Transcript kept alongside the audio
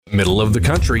Middle of the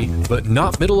country, but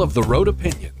not middle of the road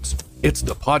opinions. It's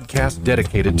the podcast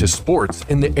dedicated to sports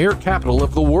in the air capital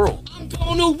of the world. I'm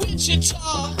going to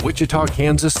Wichita. Wichita,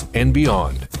 Kansas, and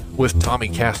beyond, with Tommy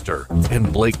Castor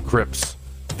and Blake Cripps.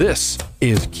 This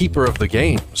is Keeper of the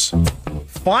Games.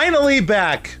 Finally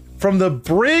back from the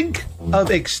brink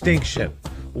of extinction.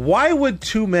 Why would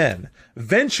two men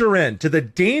venture into the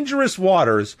dangerous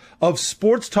waters of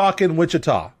sports talk in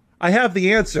Wichita? I have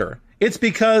the answer. It's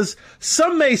because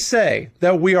some may say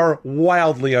that we are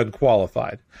wildly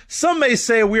unqualified. Some may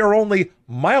say we are only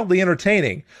mildly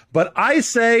entertaining. But I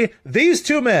say these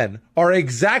two men are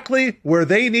exactly where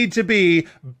they need to be,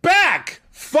 back,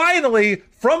 finally,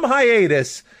 from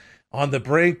hiatus, on the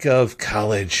brink of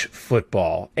college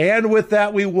football. And with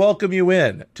that, we welcome you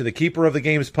in to the Keeper of the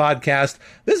Games podcast.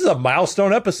 This is a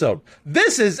milestone episode.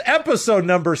 This is episode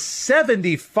number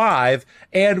 75,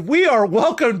 and we are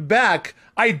welcomed back.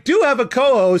 I do have a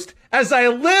co-host, as I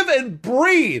live and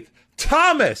breathe.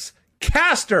 Thomas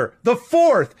Castor the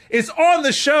Fourth is on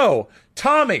the show.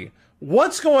 Tommy,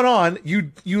 what's going on?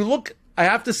 You look, I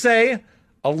have to say,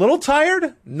 a little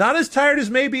tired. Not as tired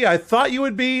as maybe I thought you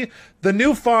would be. The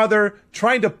new father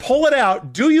trying to pull it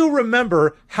out. Do you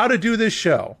remember how to do this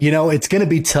show? You know, it's going to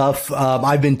be tough.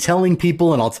 I've been telling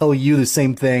people, and I'll tell you the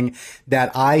same thing,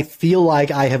 that I feel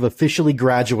like I have officially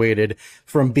graduated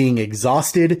from being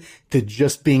exhausted to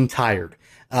just being tired.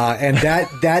 And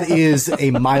that is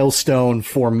a milestone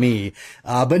for me.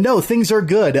 But no, things are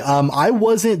good.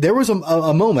 There was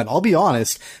a moment, I'll be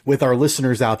honest with our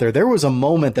listeners out there. There was a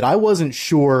moment that I wasn't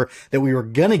sure that we were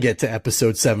going to get to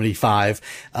episode 75.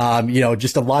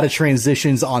 Just a lot of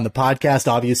transitions on the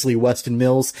podcast. Obviously, Weston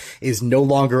Mills is no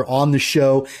longer on the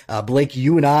show. Blake,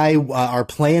 you and I, our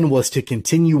plan was to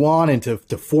continue on and to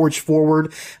forge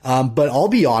forward. But I'll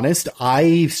be honest,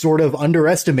 I sort of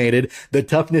underestimated the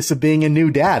toughness of being a new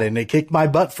dad, and it kicked my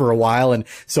butt for a while. And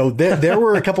so there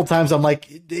were a couple times I'm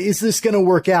like, is this going to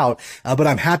work out? But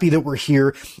I'm happy that we're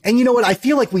here. And you know what? I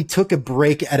feel like we took a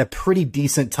break at a pretty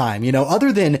decent time. You know,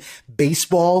 other than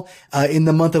baseball, in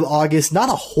the month of August, not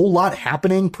a whole lot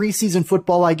happening. Preseason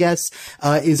football, I guess,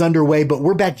 is underway, but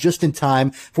we're back just in time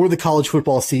for the college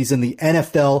football season. The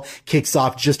NFL kicks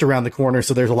off just around the corner,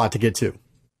 so there's a lot to get to.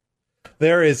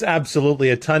 There is absolutely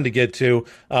a ton to get to.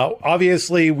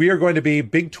 Obviously, we are going to be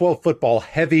Big 12 football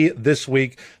heavy this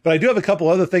week, but I do have a couple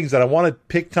other things that I want to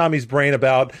pick Tommy's brain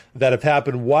about that have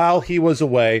happened while he was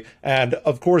away. And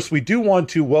of course, we do want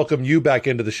to welcome you back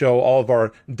into the show, all of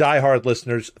our diehard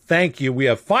listeners. Thank you. We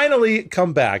have finally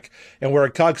come back, and we're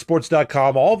at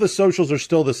cogsports.com. All the socials are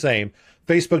still the same.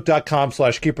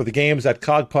 Facebook.com/keeperofthegames, at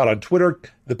CogPod on Twitter.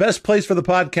 The best place for the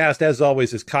podcast, as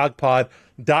always, is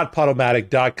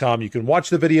cogpod.podomatic.com. You can watch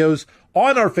the videos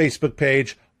on our Facebook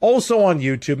page, also on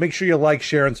YouTube. Make sure you like,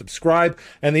 share, and subscribe.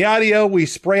 And the audio, we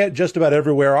spray it just about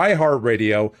everywhere.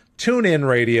 iHeartRadio, TuneIn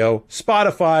Radio,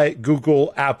 Spotify,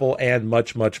 Google, Apple, and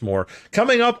much, much more.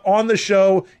 Coming up on the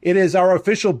show, it is our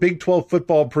official Big 12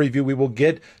 football preview. We will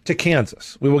get to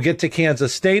Kansas. We will get to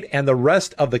Kansas State and the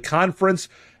rest of the conference.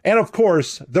 And, of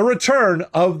course, the return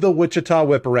of the Wichita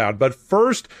Whip-Around. But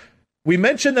first, we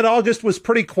mentioned that August was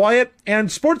pretty quiet,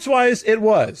 and sports-wise, it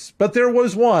was. But there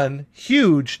was one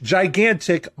huge,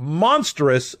 gigantic,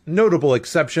 monstrous, notable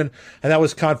exception, and that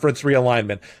was conference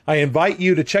realignment. I invite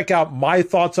you to check out my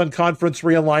thoughts on conference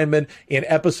realignment in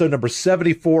episode number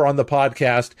 74 on the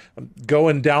podcast. Go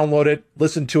and download it.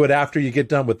 Listen to it after you get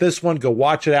done with this one. Go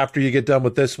watch it after you get done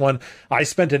with this one. I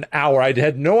spent an hour. I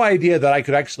had no idea that I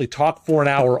could actually talk for an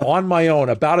hour on my own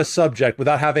about a subject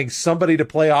without having somebody to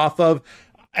play off of.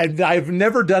 And I've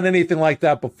never done anything like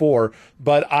that before,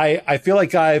 but I feel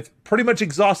like I've pretty much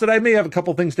exhausted. I may have a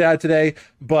couple things to add today,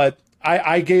 but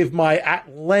I gave my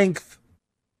at-length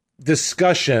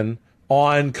discussion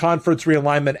on conference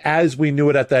realignment as we knew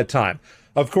it at that time.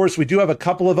 Of course, we do have a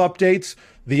couple of updates.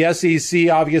 The SEC,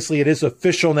 obviously, it is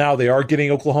official now. They are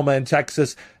getting Oklahoma and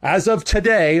Texas. As of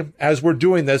today, as we're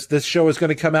doing this show is going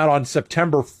to come out on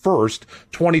September 1st,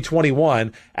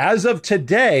 2021. As of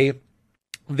today,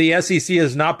 the SEC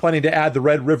is not planning to add the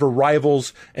Red River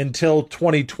Rivals until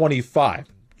 2025.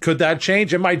 Could that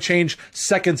change? It might change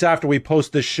seconds after we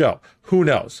post this show. Who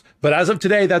knows? But as of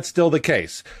today, that's still the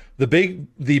case. The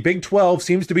Big 12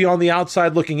 seems to be on the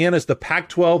outside looking in, as the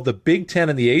Pac-12, the Big 10,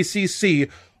 and the ACC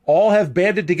all have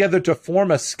banded together to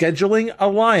form a scheduling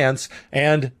alliance,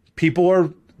 and people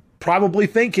are probably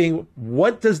thinking,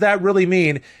 what does that really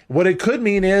mean? What it could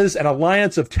mean is an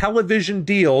alliance of television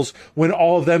deals when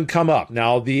all of them come up.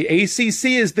 Now, the ACC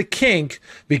is the kink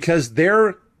because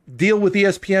their deal with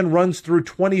ESPN runs through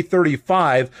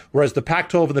 2035, whereas the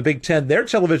Pac-12 and the Big Ten, their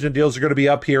television deals are going to be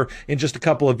up here in just a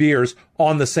couple of years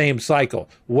on the same cycle.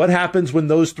 What happens when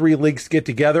those three leagues get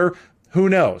together? Who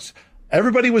knows?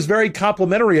 Everybody was very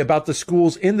complimentary about the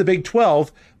schools in the Big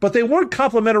 12, but they weren't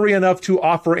complimentary enough to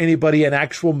offer anybody an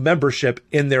actual membership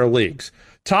in their leagues.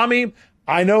 Tommy,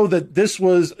 I know that this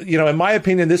was, in my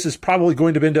opinion, this is probably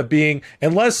going to end up being,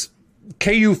 unless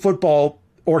KU football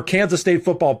or Kansas State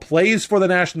football plays for the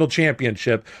national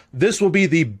championship, this will be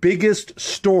the biggest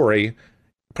story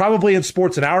probably in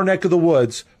sports in our neck of the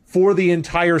woods for the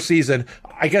entire season.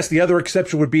 I guess the other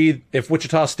exception would be if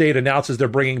Wichita State announces they're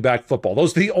bringing back football.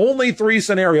 Those are the only three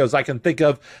scenarios I can think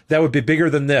of that would be bigger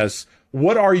than this.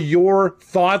 What are your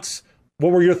thoughts?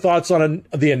 What were your thoughts on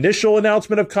the initial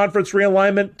announcement of conference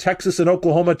realignment, Texas and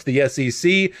Oklahoma to the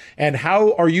SEC? And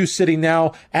how are you sitting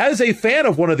now as a fan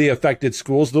of one of the affected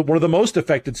schools, one of the most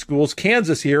affected schools,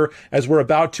 Kansas, here, as we're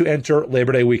about to enter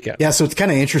Labor Day weekend? Yeah, so it's kind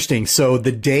of interesting. So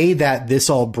the day that this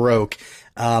all broke,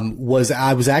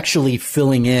 I was actually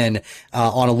filling in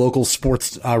on a local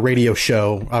sports radio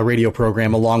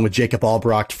program along with Jacob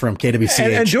Albrecht from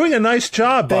KWCH. And doing a nice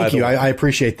job, Thank you. I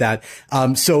appreciate that.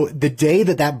 So the day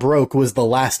that broke was the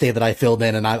last day that I filled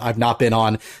in, and I've not been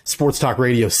on Sports Talk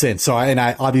Radio since. So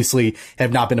I obviously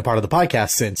have not been a part of the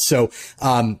podcast since. So,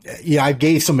 I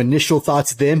gave some initial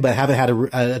thoughts then, but haven't had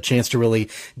a chance to really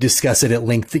discuss it at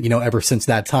length, ever since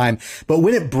that time. But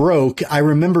when it broke, I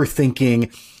remember thinking,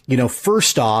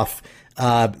 first off,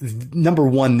 number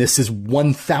one, this is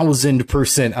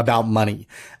 1000% about money.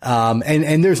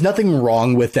 And there's nothing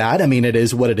wrong with that. I mean, it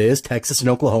is what it is. Texas and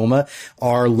Oklahoma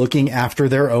are looking after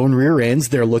their own rear ends.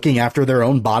 They're looking after their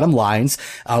own bottom lines.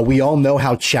 We all know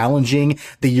how challenging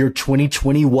the year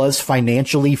 2020 was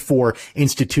financially for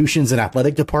institutions and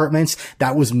athletic departments.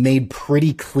 That was made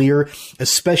pretty clear,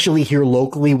 especially here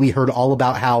locally. We heard all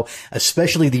about how,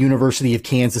 especially the University of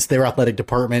Kansas, their athletic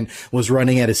department was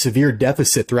running at a severe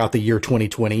deficit throughout the year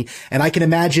 2020. And I can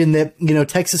imagine that,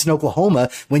 Texas and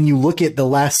Oklahoma, when you look at the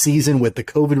last season with the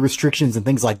COVID restrictions and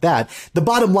things like that, the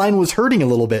bottom line was hurting a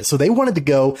little bit. So they wanted to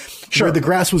go where the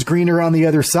grass was greener on the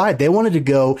other side. They wanted to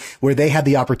go where they had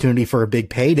the opportunity for a big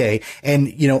payday.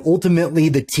 And, ultimately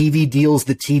the TV deals,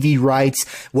 the TV rights,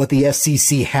 what the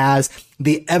SEC has,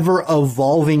 the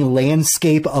ever-evolving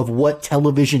landscape of what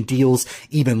television deals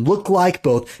even look like,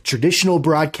 both traditional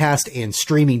broadcast and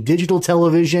streaming digital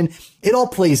television. It all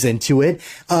plays into it.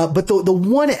 But the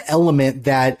one element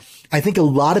that I think a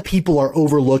lot of people are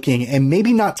overlooking and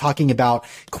maybe not talking about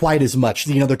quite as much,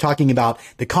 they're talking about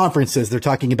the conferences. They're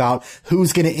talking about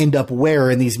who's going to end up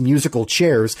where in these musical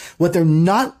chairs. What they're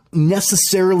not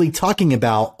necessarily talking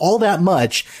about all that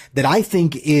much that I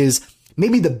think is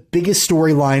maybe the biggest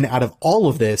storyline out of all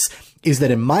of this is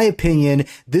that, in my opinion,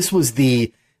 this was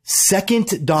the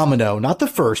second domino, not the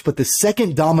first, but the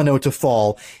second domino to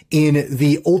fall in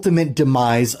the ultimate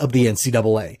demise of the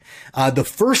NCAA. The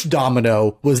first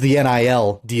domino was the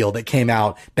NIL deal that came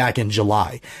out back in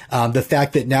July. The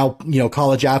fact that now,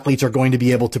 college athletes are going to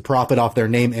be able to profit off their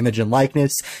name, image, and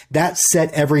likeness, that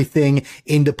set everything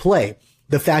into play.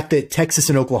 The fact that Texas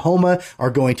and Oklahoma are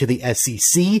going to the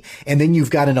SEC, and then you've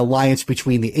got an alliance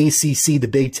between the ACC, the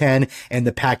Big Ten, and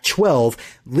the Pac-12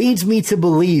 leads me to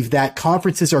believe that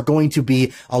conferences are going to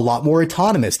be a lot more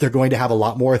autonomous. They're going to have a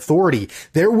lot more authority.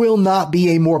 There will not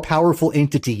be a more powerful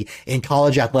entity in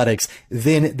college athletics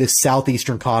than the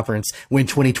Southeastern Conference when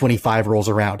 2025 rolls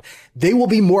around. They will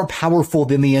be more powerful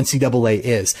than the NCAA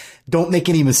is. Don't make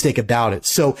any mistake about it.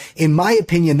 So, in my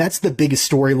opinion, that's the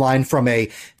biggest storyline from a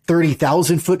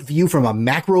 30,000-foot view, from a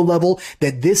macro level,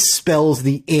 that this spells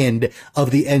the end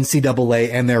of the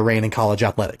NCAA and their reign in college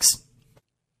athletics.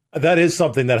 That is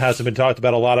something that hasn't been talked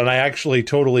about a lot, and I actually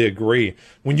totally agree.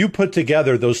 When you put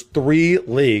together those three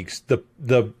leagues,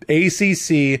 the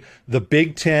ACC, the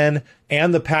Big Ten,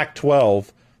 and the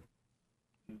Pac-12,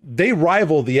 they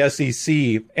rival the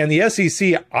SEC, and the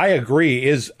SEC, I agree,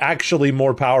 is actually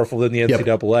more powerful than the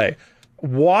NCAA. Yep.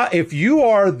 Why, if you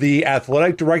are the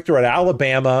athletic director at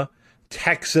Alabama,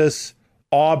 Texas,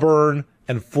 Auburn,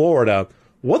 and Florida,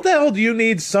 what the hell do you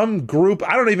need some group?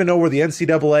 I don't even know where the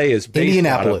NCAA is based.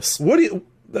 Indianapolis. What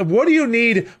do you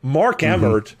need Mark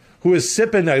Emmert, who is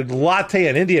sipping a latte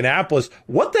in Indianapolis?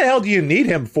 What the hell do you need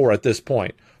him for at this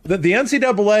point? The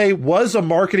NCAA was a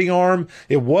marketing arm.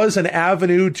 It was an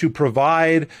avenue to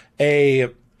provide a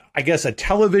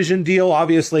television deal.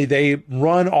 Obviously, they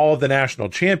run all of the national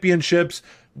championships.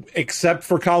 except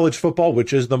for college football,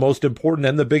 which is the most important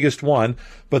and the biggest one.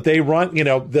 But they run,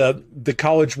 the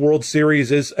College World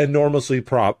Series is enormously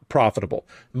profitable.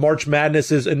 March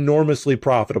Madness is enormously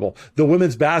profitable. The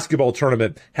women's basketball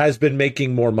tournament has been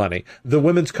making more money. The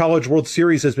Women's College World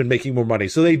Series has been making more money.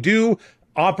 So they do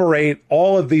operate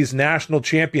all of these national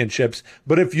championships.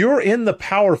 But if you're in the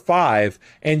Power Five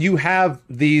and you have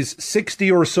these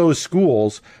 60 or so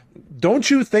schools, don't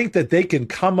you think that they can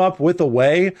come up with a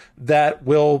way that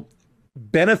will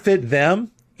benefit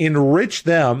them, enrich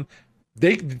them?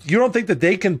 You don't think that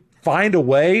they can find a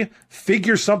way,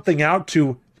 figure something out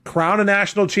to crown a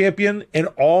national champion in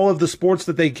all of the sports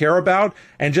that they care about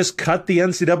and just cut the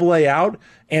NCAA out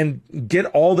and get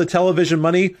all the television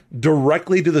money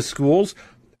directly to the schools?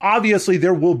 Obviously,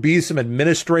 there will be some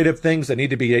administrative things that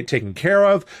need to be taken care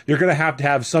of. You're going to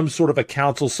have some sort of a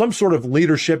council, some sort of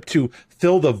leadership to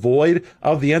fill the void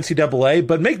of the NCAA.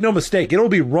 But make no mistake, it'll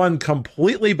be run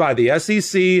completely by the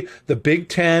SEC, the Big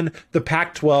Ten, the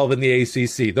Pac-12, and the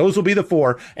ACC. Those will be the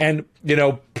four. And,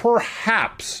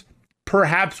 perhaps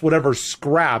whatever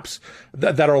scraps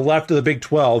that are left of the Big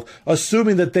 12,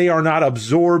 assuming that they are not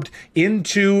absorbed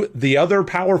into the other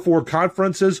Power Four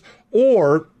conferences,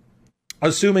 or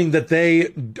assuming that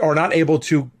they are not able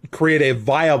to create a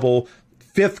viable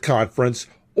fifth conference,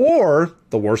 or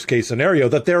the worst case scenario,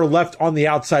 that they're left on the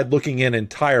outside looking in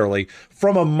entirely.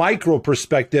 From a micro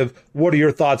perspective, what are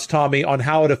your thoughts, Tommy, on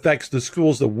how it affects the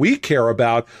schools that we care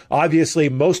about? Obviously,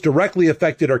 most directly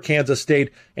affected are Kansas State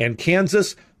and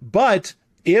Kansas, but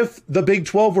if the Big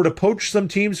 12 were to poach some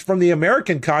teams from the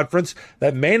American Conference,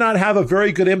 that may not have a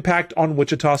very good impact on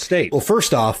Wichita State. Well,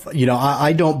 first off,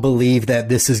 I don't believe that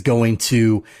this is going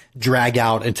to drag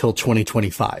out until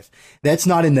 2025. That's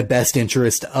not in the best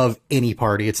interest of any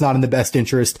party. It's not in the best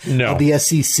interest of the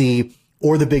SEC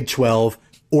or the Big 12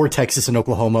 or Texas and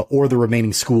Oklahoma or the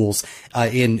remaining schools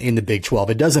in the Big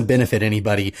 12. It doesn't benefit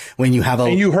anybody when you have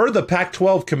And you heard the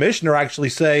Pac-12 commissioner actually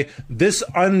say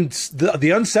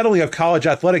the unsettling of college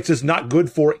athletics is not good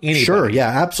for anybody. Sure, yeah,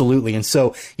 absolutely. And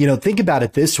so, think about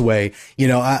it this way.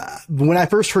 When I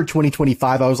first heard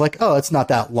 2025, I was like, oh, it's not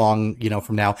that long,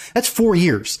 from now. That's 4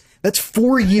 years. That's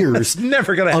 4 years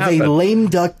never gonna of happen. A lame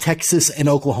duck Texas and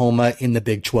Oklahoma in the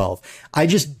Big 12. I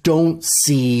just don't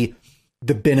see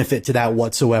the benefit to that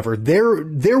whatsoever.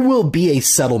 There will be a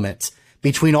settlement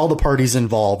between all the parties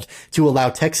involved to allow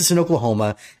Texas and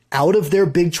Oklahoma out of their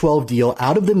Big 12 deal,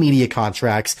 out of the media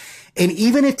contracts. And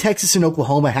even if Texas and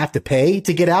Oklahoma have to pay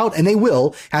to get out, and they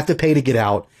will have to pay to get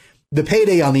out, the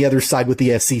payday on the other side with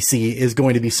the SEC is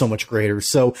going to be so much greater.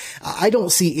 So I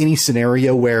don't see any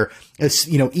scenario where,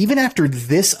 even after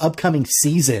this upcoming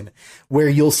season, where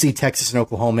you'll see Texas and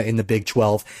Oklahoma in the Big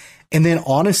 12. And then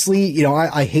honestly,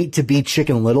 I hate to be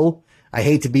Chicken Little. I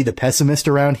hate to be the pessimist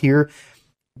around here.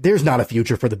 There's not a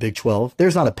future for the Big 12.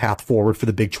 There's not a path forward for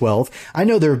the Big 12. I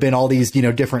know there have been all these,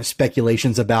 different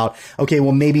speculations about, okay,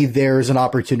 well, maybe there's an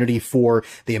opportunity for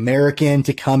the American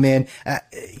to come in.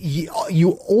 You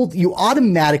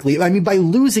automatically, by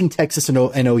losing Texas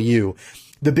and OU,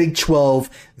 the Big 12,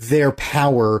 their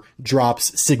power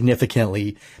drops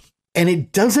significantly. And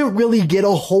it doesn't really get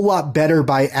a whole lot better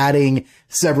by adding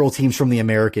several teams from the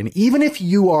American. Even if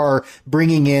you are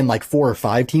bringing in like 4 or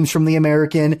 5 teams from the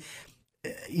American,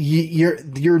 you're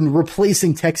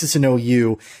replacing Texas and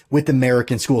OU with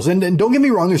American schools. And don't get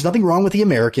me wrong, there's nothing wrong with the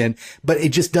American, but it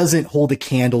just doesn't hold a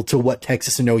candle to what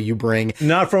Texas and OU bring.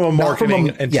 Not from a marketing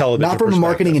and television Not from perspective. a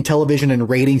marketing and television and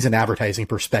ratings and advertising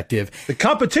perspective. The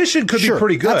competition could be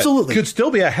pretty good. Absolutely. Could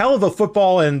still be a hell of a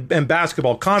football and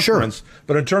basketball conference. Sure.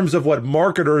 But in terms of what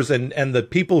marketers and the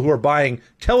people who are buying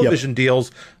television deals,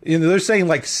 they're saying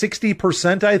like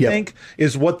 60%, I think,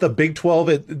 is what the Big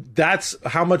 12, that's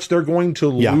how much they're going to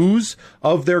lose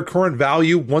of their current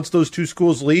value once those two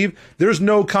schools leave. There's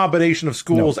no combination of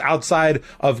schools outside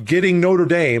of getting Notre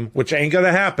Dame, which ain't going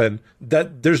to happen,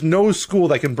 that there's no school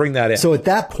that can bring that in. So at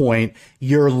that point,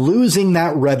 you're losing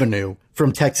that revenue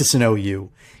from Texas and OU.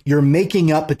 You're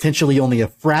making up potentially only a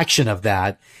fraction of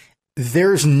that.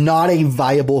 There's not a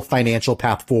viable financial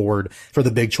path forward for the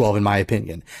Big 12, in my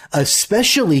opinion,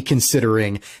 especially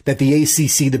considering that the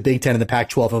ACC, the Big 10, and the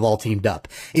Pac-12 have all teamed up.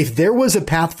 If there was a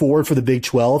path forward for the Big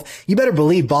 12, you better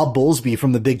believe Bob Bowlesby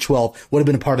from the Big 12 would have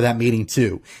been a part of that meeting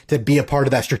too, to be a part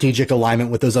of that strategic alignment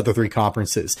with those other 3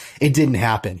 conferences. It didn't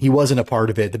happen. He wasn't a part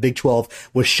of it. The Big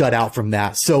 12 was shut out from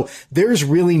that. So there's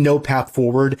really no path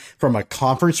forward from a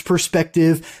conference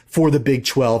perspective for the Big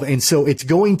 12. And so it's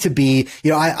going to be,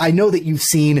 I know that you've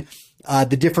seen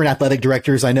the different athletic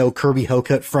directors. I know Kirby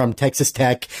Hocutt from Texas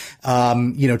Tech,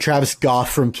 Travis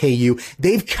Goff from KU.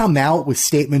 They've come out with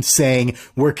statements saying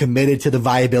we're committed to the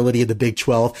viability of the Big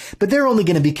 12, but they're only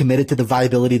going to be committed to the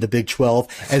viability of the Big 12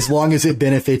 as long as it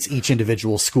benefits each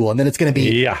individual school. And then it's going to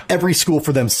be every school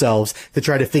for themselves to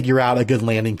try to figure out a good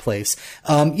landing place.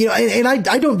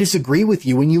 I don't disagree with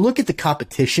you. When you look at the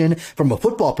competition from a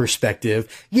football perspective,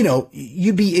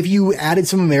 if you added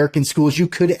some American schools, you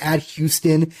could add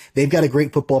Houston. They've got a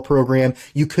great football program.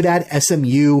 You could add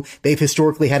SMU. They've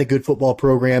historically had a good football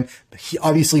program.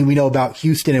 Obviously, we know about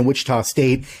Houston and Wichita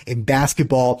State in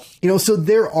basketball, so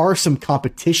there are some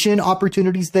competition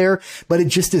opportunities there, but it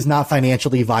just is not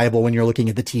financially viable when you're looking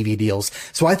at the TV deals.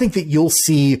 So I think that you'll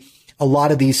see a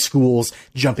lot of these schools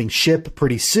jumping ship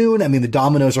pretty soon. I mean, the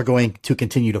dominoes are going to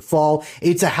continue to fall.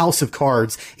 It's a house of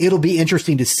cards. It'll be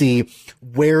interesting to see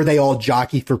where they all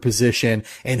jockey for position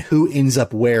and who ends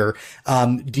up where.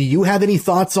 Do you have any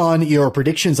thoughts on your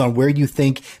predictions on where you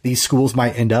think these schools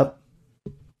might end up?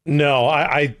 No,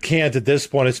 I can't at this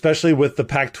point, especially with the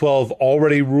Pac-12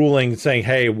 already ruling saying,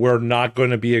 hey, we're not going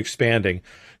to be expanding.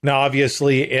 Now,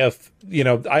 obviously, if,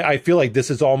 I feel like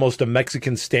this is almost a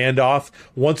Mexican standoff.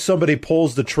 Once somebody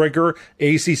pulls the trigger,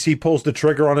 ACC pulls the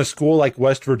trigger on a school like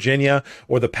West Virginia,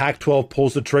 or the Pac-12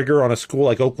 pulls the trigger on a school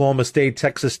like Oklahoma State,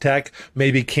 Texas Tech,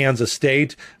 maybe Kansas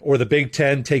State, or the Big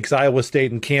Ten takes Iowa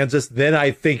State and Kansas, then I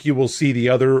think you will see the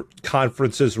other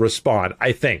conferences respond.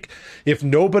 I think if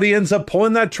nobody ends up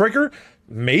pulling that trigger,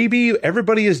 maybe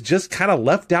everybody is just kind of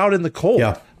left out in the cold.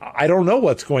 Yeah. I don't know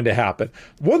what's going to happen.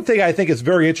 One thing I think is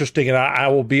very interesting, and I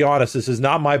will be honest, this is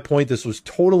not my point. This was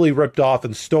totally ripped off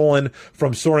and stolen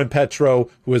from Soren Petro,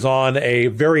 who is on a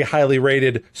very highly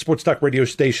rated sports talk radio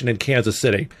station in Kansas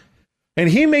City. And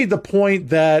he made the point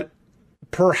that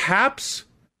perhaps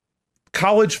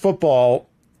college football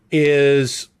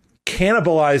is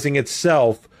cannibalizing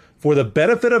itself for the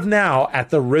benefit of now at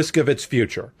the risk of its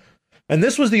future. And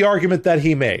this was the argument that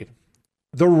he made.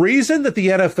 The reason that the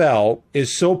NFL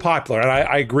is so popular, and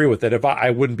I agree with it, I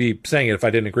wouldn't be saying it if I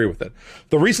didn't agree with it.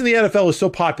 The reason the NFL is so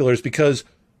popular is because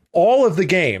all of the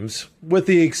games, with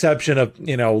the exception of,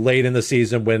 late in the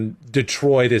season when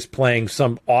Detroit is playing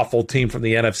some awful team from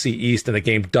the NFC East and the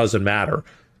game doesn't matter,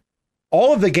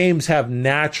 all of the games have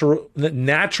natural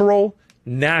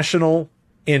national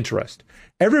interest.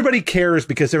 Everybody cares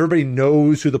because everybody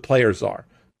knows who the players are.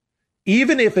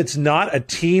 Even if it's not a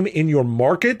team in your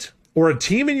market or a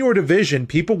team in your division,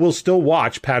 people will still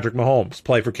watch Patrick Mahomes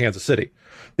play for Kansas City.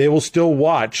 They will still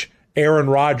watch Aaron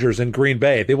Rodgers in Green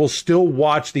Bay. They will still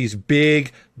watch these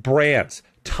big brands,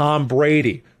 Tom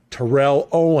Brady, Terrell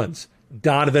Owens,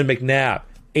 Donovan McNabb,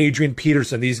 Adrian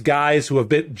Peterson, these guys who have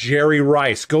been Jerry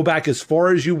Rice. Go back as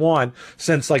far as you want,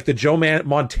 since like the Joe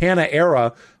Montana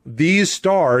era, these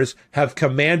stars have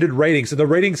commanded ratings, and the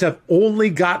ratings have only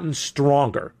gotten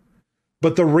stronger.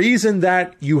 But the reason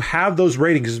that you have those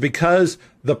ratings is because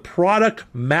the product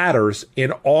matters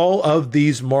in all of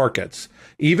these markets.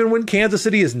 Even when Kansas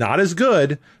City is not as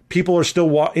good, people are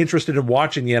still interested in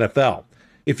watching the NFL.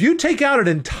 If you take out an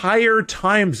entire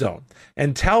time zone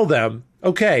and tell them,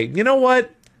 okay, you know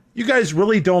what? You guys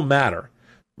really don't matter.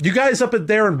 You guys up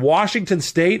there in Washington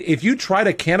State, if you try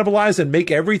to cannibalize and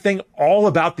make everything all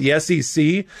about the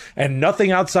SEC and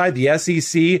nothing outside the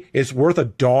SEC is worth a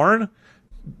darn,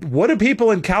 what do people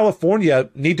in California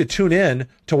need to tune in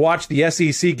to watch the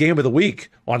SEC game of the week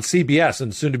on CBS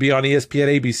and soon to be on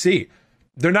ESPN ABC?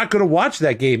 They're not going to watch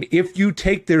that game if you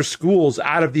take their schools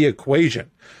out of the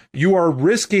equation. You are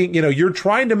risking, you're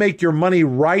trying to make your money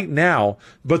right now,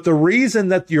 but the reason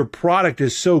that your product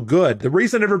is so good, the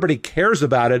reason everybody cares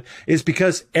about it is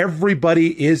because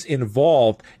everybody is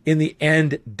involved in the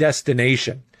end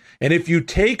destination. And if you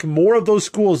take more of those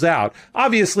schools out,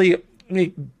 obviously,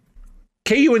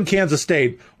 KU and Kansas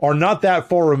State are not that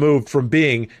far removed from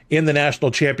being in the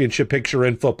national championship picture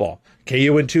in football.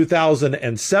 KU in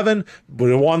 2007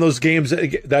 won those games,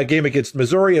 that game against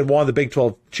Missouri, and won the Big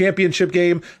 12 championship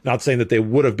game. Not saying that they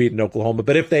would have beaten Oklahoma,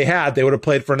 but if they had, they would have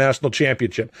played for a national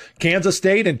championship. Kansas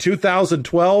State in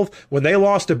 2012, when they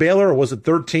lost to Baylor, or was it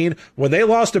 13? When they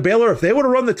lost to Baylor, if they would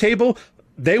have run the table,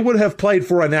 they would have played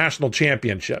for a national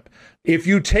championship. If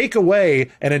you take away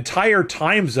an entire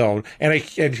time zone and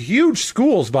huge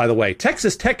schools, by the way,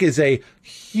 Texas Tech is a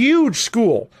huge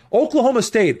school. Oklahoma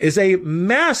State is a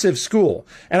massive school.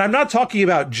 And I'm not talking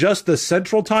about just the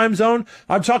central time zone.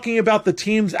 I'm talking about the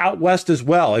teams out west as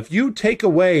well. If you take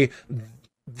away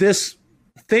this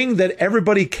thing that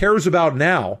everybody cares about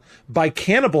now by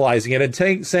cannibalizing it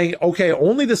and saying, okay,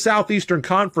 only the Southeastern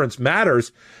Conference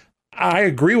matters, I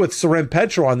agree with Soren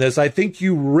Petro on this. I think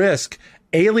you risk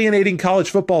alienating college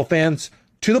football fans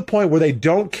to the point where they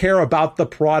don't care about the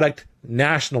product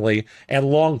nationally, and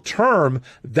long term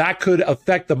that could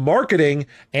affect the marketing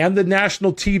and the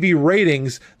national TV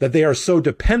ratings that they are so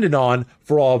dependent on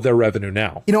for all of their revenue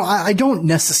now. I don't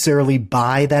necessarily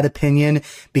buy that opinion,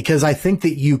 because I think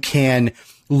that you can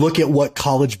look at what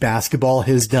college basketball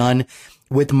has done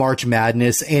with March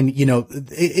Madness, and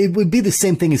it would be the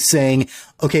same thing as saying,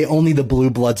 okay, only the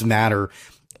blue bloods matter.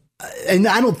 And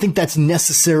I don't think that's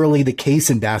necessarily the case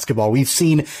in basketball. We've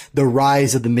seen the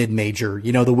rise of the mid-major,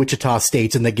 the Wichita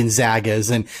States and the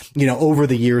Gonzagas, and, over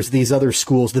the years, these other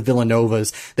schools, the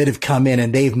Villanovas, that have come in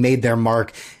and they've made their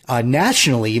mark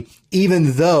nationally,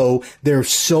 even though there's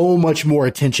so much more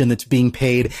attention that's being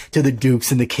paid to the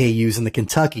Dukes and the KUs and the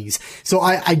Kentuckys. So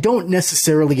I don't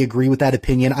necessarily agree with that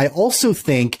opinion. I also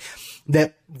think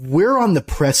that we're on the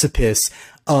precipice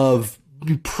of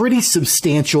pretty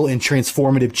substantial and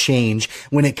transformative change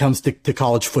when it comes to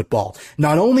college football,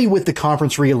 not only with the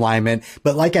conference realignment,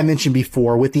 but like I mentioned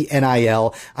before, with the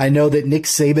NIL. I know that Nick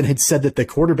Saban had said that the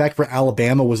quarterback for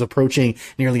Alabama was approaching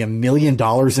nearly $1 million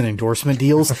in endorsement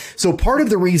deals. So part of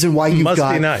the reason why you've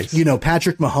got,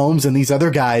 Patrick Mahomes and these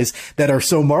other guys that are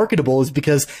so marketable is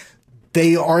because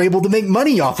they are able to make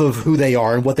money off of who they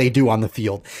are and what they do on the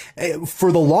field. For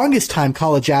the longest time,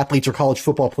 college athletes or college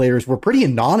football players were pretty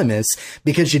anonymous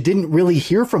because you didn't really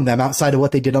hear from them outside of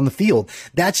what they did on the field.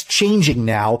 That's changing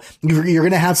now. You're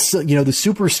going to have, the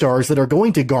superstars that are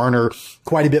going to garner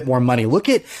quite a bit more money. Look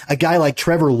at a guy like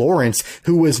Trevor Lawrence,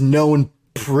 who was known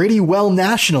pretty well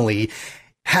nationally.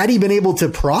 Had he been able to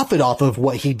profit off of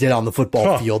what he did on the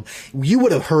football field, you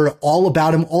would have heard all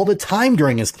about him all the time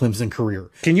during his Clemson career.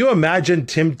 Can you imagine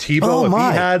Tim Tebow if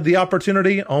he had the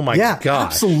opportunity? Oh my gosh.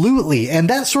 Absolutely. And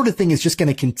that sort of thing is just going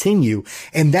to continue.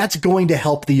 And that's going to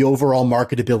help the overall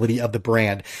marketability of the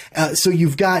brand. So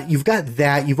you've got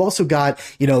that. You've also got,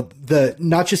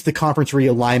 not just the conference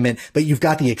realignment, but you've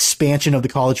got the expansion of the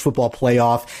college football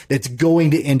playoff that's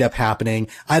going to end up happening.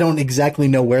 I don't exactly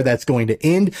know where that's going to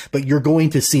end, but you're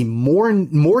going to see more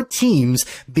and more teams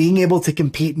being able to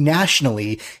compete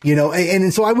nationally,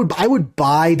 and so I would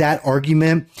buy that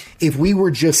argument if we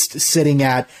were just sitting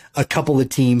at a couple of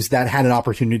teams that had an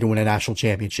opportunity to win a national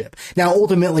championship. Now,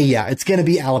 ultimately, it's going to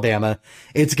be Alabama.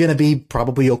 It's going to be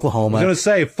probably Oklahoma. I was going to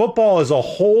say, football is a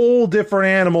whole different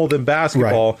animal than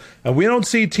basketball, right. And we don't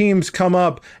see teams come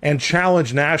up and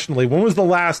challenge nationally. When was the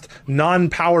last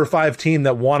non-Power 5 team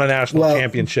that won a national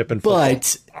championship in football?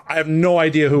 I have no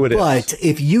idea who it is. But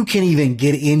if you can even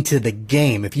get into the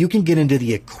game, if you can get into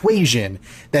the equation,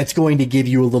 that's going to give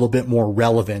you a little bit more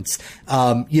relevance.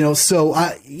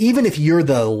 So even if you're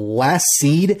the last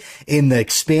seed in the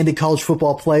expanded college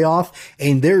football playoff,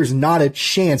 and there's not a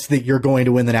chance that you're going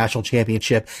to win the national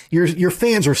championship, your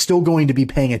fans are still going to be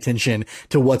paying attention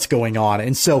to what's going on.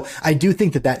 And so I do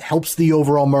think that helps the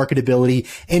overall marketability.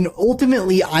 And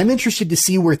ultimately, I'm interested to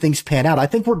see where things pan out. I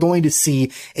think we're going to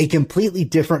see a completely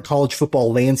different college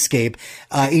football landscape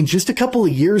in just a couple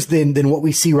of years than what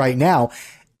we see right now.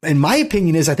 And my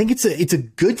opinion is, I think it's a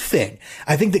good thing.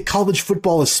 I think that college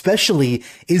football especially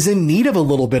is in need of a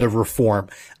little bit of reform.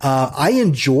 I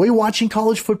enjoy watching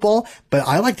college football, but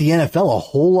I like the NFL a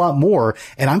whole lot more.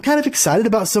 And I'm kind of excited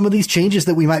about some of these changes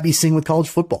that we might be seeing with college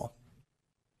football.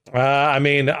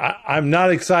 I'm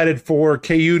not excited for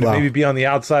KU to maybe be on the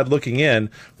outside looking in.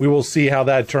 We will see how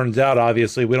that turns out.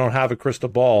 Obviously, we don't have a crystal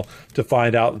ball to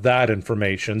find out that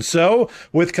information. So,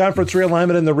 with conference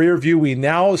realignment in the rear view, we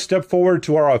now step forward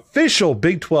to our official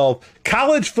Big 12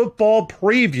 college football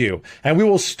preview. And we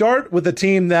will start with a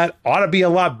team that ought to be a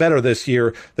lot better this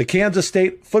year, the Kansas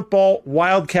State football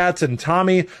Wildcats. And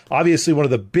Tommy, obviously one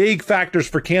of the big factors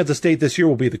for Kansas State this year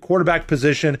will be the quarterback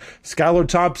position. Skylar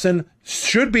Thompson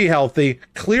should be healthy,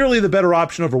 clearly the better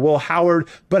option over Will Howard,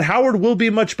 but Howard will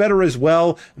be much better as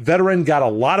well. Veteran, got a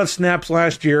lot of snaps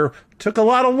last year, took a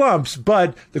lot of lumps,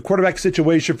 but the quarterback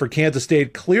situation for Kansas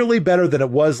State clearly better than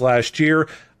it was last year.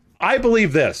 I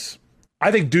believe this.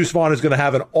 I think Deuce Vaughn is going to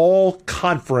have an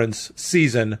all-conference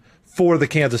season for the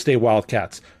Kansas State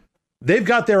Wildcats. They've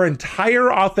got their entire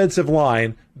offensive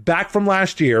line back from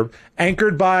last year,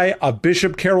 anchored by a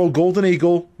Bishop Carroll Golden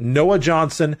Eagle, Noah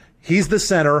Johnson. He's the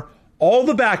center. All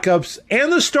the backups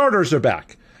and the starters are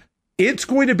back. It's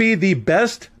going to be the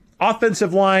best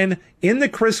offensive line in the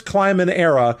Chris Kleiman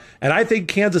era, and I think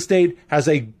Kansas State has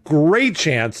a great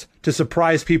chance to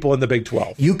surprise people in the Big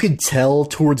 12. You could tell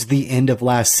towards the end of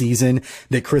last season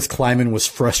that Chris Kleiman was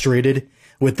frustrated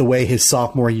with the way his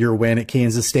sophomore year went at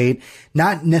Kansas State.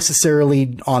 Not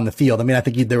necessarily on the field. I mean, I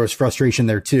think there was frustration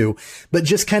there too, but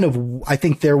just kind of, I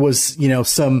think there was,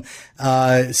 some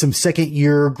second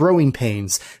year growing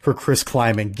pains for Chris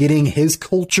Klieman, getting his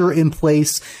culture in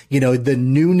place, the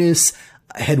newness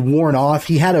had worn off.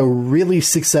 He had a really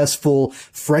successful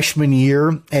freshman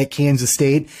year at Kansas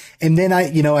State. And then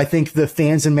I think the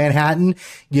fans in Manhattan,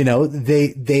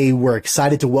 they were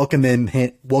excited to welcome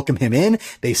him in.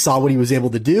 They saw what he was able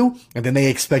to do, and then they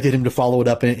expected him to follow it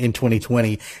up in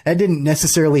 2020. That didn't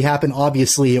necessarily happen.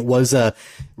 Obviously, it was a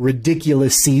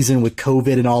ridiculous season with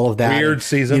COVID and all of that. Weird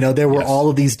season. There were all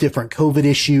of these different COVID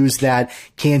issues that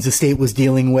Kansas State was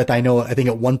dealing with. I think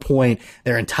at one point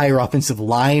their entire offensive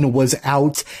line was out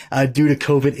due to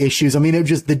COVID issues. I mean,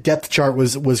 the depth chart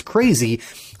was crazy.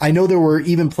 I know there were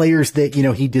even players that,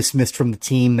 he dismissed from the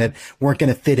team that weren't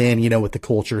going to fit in, with the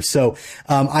culture. So,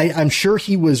 I'm sure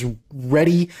he was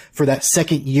ready for that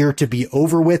second year to be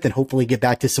over with and hopefully get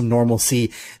back to some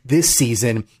normalcy this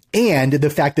season. And the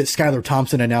fact that Skylar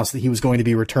Thompson announced that he was going to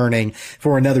be returning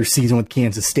for another season with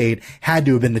Kansas State had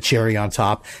to have been the cherry on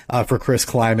top for Chris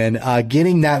Klieman.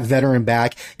 Getting that veteran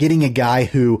back, getting a guy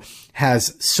who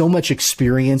has so much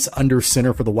experience under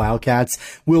center for the Wildcats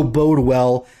will bode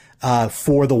well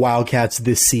for the Wildcats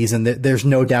this season. There's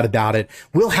no doubt about it.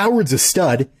 Will Howard's a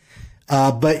stud.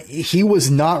 But he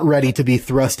was not ready to be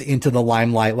thrust into the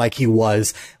limelight like he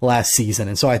was last season.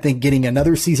 And so I think getting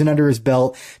another season under his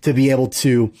belt to be able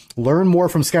to learn more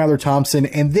from Skylar Thompson.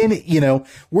 And then,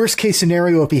 worst case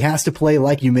scenario, if he has to play,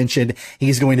 like you mentioned,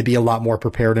 he's going to be a lot more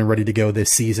prepared and ready to go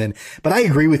this season. But I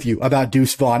agree with you about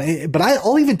Deuce Vaughn, but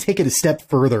I'll even take it a step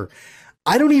further.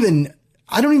 I don't even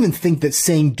think that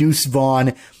saying Deuce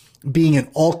Vaughn being an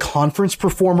all-conference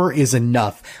performer is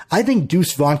enough. I think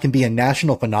Deuce Vaughn can be a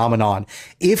national phenomenon.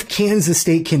 If Kansas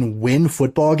State can win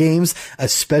football games,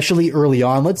 especially early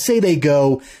on, let's say they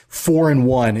go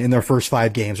 4-1 in their first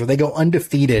 5 games, or they go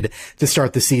undefeated to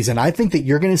start the season, I think that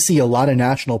you're going to see a lot of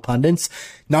national pundits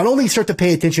not only start to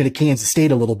pay attention to Kansas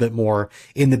State a little bit more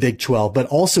in the Big 12, but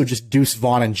also just Deuce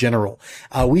Vaughn in general.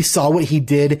 We saw what he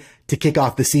did to kick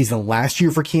off the season last year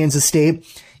for Kansas State.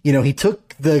 He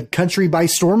took the country by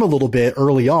storm a little bit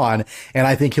early on, and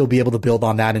I think he'll be able to build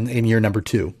on that in year number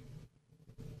 2.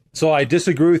 So I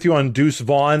disagree with you on Deuce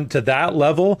Vaughn to that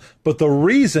level, but the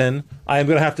reason I'm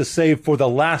going to have to save for the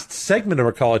last segment of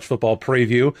our college football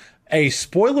preview, a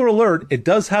spoiler alert, it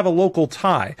does have a local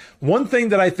tie. One thing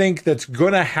that I think that's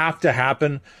going to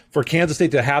happen for Kansas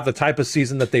State to have the type of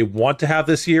season that they want to have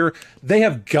this year, they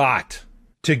have got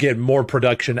to get more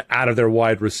production out of their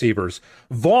wide receivers.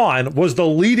 Vaughn was the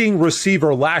leading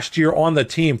receiver last year on the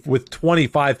team with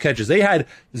 25 catches. They had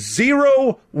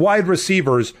 0 wide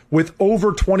receivers with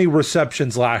over 20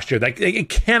 receptions last year. It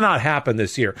cannot happen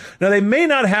this year. Now, they may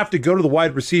not have to go to the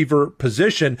wide receiver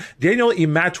position. Daniel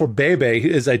Imatorbhebhe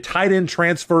is a tight end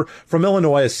transfer from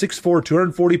Illinois, a 6'4",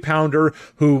 240-pounder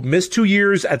who missed 2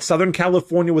 years at Southern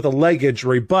California with a leg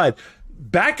injury, but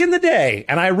back in the day,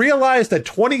 and I realized that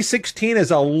 2016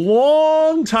 is a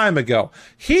long time ago,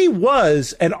 he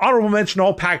was an honorable mention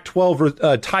All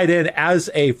Pac-12 tight end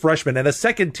as a freshman and a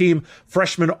second-team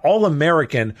freshman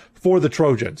All-American for the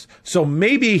Trojans. So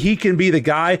maybe he can be the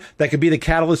guy that can be the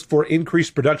catalyst for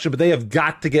increased production, but they have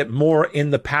got to get more in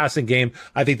the passing game.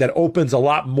 I think that opens a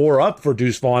lot more up for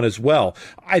Deuce Vaughn as well.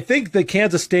 I think that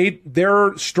Kansas State,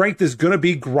 their strength is going to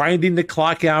be grinding the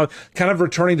clock out, kind of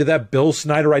returning to that Bill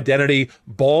Snyder identity,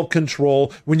 ball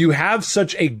control. When you have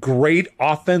such a great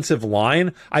offensive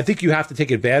line, I think you have to take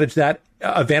advantage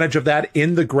of that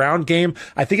in the ground game.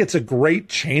 I think it's a great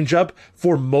changeup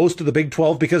for most of the Big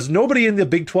 12 because nobody in the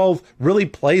Big 12 really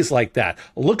plays like that.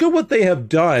 Look at what they have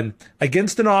done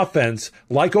against an offense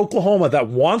like Oklahoma that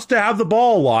wants to have the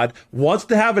ball a lot, wants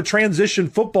to have a transition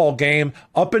football game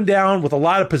up and down with a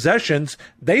lot of possessions.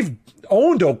 They've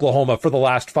owned Oklahoma for the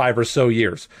last 5 or so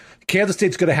years. Kansas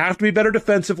State's going to have to be better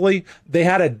defensively. They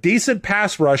had a decent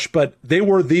pass rush, but they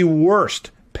were the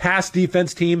worst pass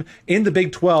defense team in the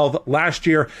Big 12 last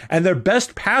year, and their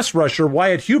best pass rusher,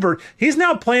 Wyatt Hubert, he's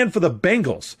now playing for the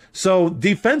Bengals. So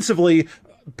defensively,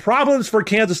 problems for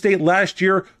Kansas State last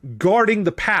year guarding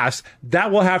the pass.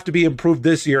 That will have to be improved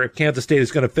this year if Kansas State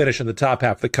is going to finish in the top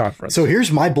half of the conference. So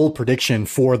here's my bold prediction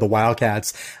for the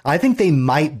Wildcats. I think they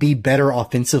might be better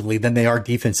offensively than they are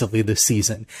defensively this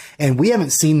season. And we haven't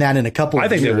seen that in a couple of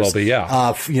years. I think they will be,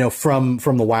 yeah.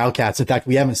 From the Wildcats. In fact,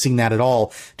 we haven't seen that at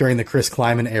all during the Chris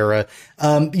Klieman era.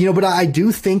 But I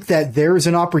do think that there's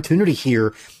an opportunity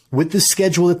here with the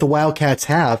schedule that the Wildcats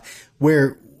have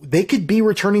where they could be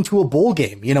returning to a bowl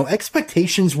game.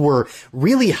 Expectations were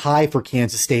really high for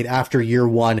Kansas State after year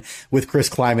 1 with Chris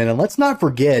Klieman. And let's not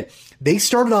forget They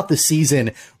started off the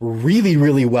season really,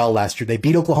 really well last year. They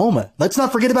beat Oklahoma. Let's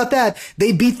not forget about that.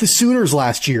 They beat the Sooners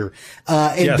last year.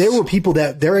 And there were people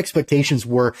that their expectations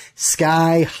were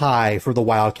sky high for the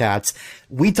Wildcats.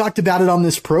 We talked about it on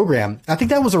this program. I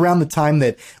think that was around the time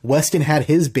that Weston had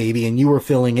his baby and you were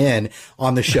filling in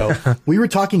on the show. We were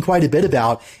talking quite a bit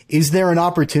about, is there an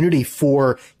opportunity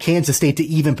for Kansas State to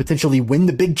even potentially win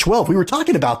the Big 12? We were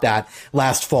talking about that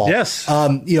last fall. Yes.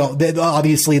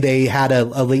 Obviously they had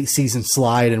a late season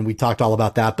slide and we talked all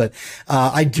about that. But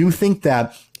I do think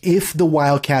that if the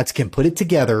Wildcats can put it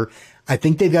together, I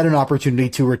think they've got an opportunity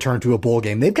to return to a bowl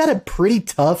game. They've got a pretty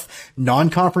tough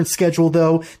non-conference schedule,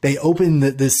 though. They open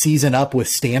the season up with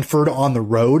Stanford on the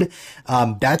road.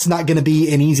 That's not going to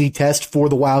be an easy test for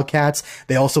the Wildcats.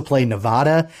 They also play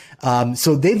Nevada.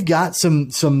 So they've got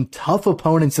some tough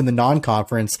opponents in the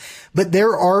non-conference, but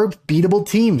there are beatable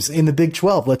teams in the Big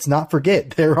 12. Let's not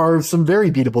forget there are some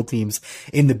very beatable teams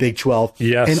in the Big 12.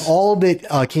 Yes. And all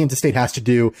that Kansas State has to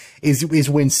do is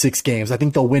win 6 games. I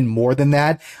think they'll win more than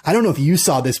that. I don't know if you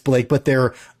saw this, Blake, but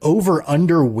their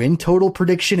over-under win total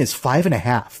prediction is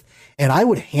 5.5. And I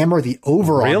would hammer the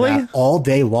over on that all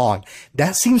day long.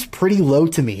 That seems pretty low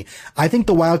to me. I think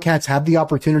the Wildcats have the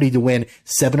opportunity to win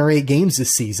 7 or 8 games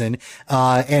this season,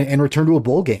 and return to a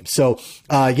bowl game. So,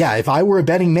 if I were a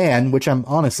betting man, which I'm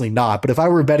honestly not, but if I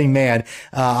were a betting man,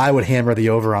 I would hammer the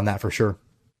over on that for sure.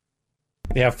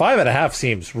 Yeah, 5.5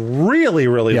 seems really,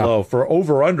 really low for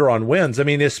over-under on wins. I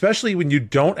mean, especially when you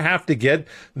don't have to get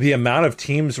the amount of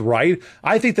teams right.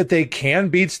 I think that they can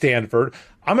beat Stanford.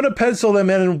 I'm going to pencil them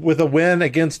in with a win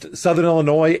against Southern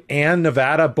Illinois and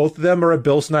Nevada. Both of them are at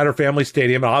Bill Snyder Family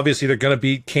Stadium, and obviously they're going to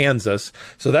beat Kansas.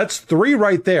 So that's 3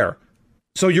 right there.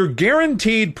 So you're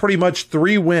guaranteed pretty much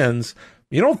 3 wins.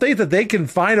 You don't think that they can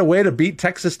find a way to beat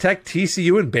Texas Tech,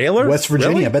 TCU, and Baylor? West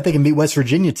Virginia. Really? I bet they can beat West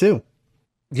Virginia, too.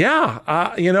 Yeah,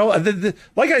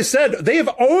 like I said, they have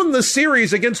owned the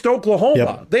series against Oklahoma.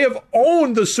 Yep. They have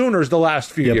owned the Sooners the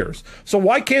last few years. So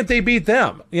why can't they beat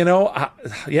them? I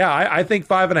think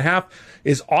 5.5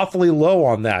 is awfully low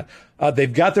on that.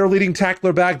 They've got their leading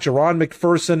tackler back, Jerron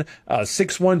McPherson,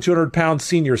 6'1", 200-pound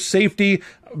senior safety.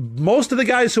 Most of the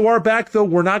guys who are back, though,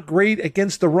 were not great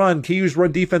against the run. KU's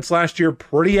run defense last year,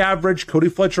 pretty average. Cody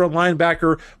Fletcher, a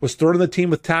linebacker, was third on the team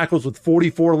with tackles with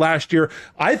 44 last year.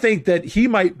 I think that he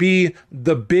might be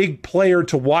the big player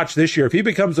to watch this year. If he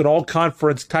becomes an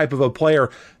all-conference type of a player,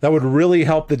 that would really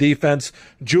help the defense.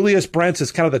 Julius Brents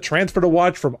is kind of the transfer to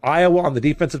watch from Iowa on the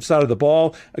defensive side of the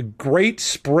ball. A great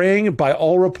spring by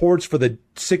all reports for the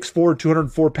 6'4",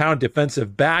 204-pound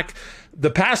defensive back. The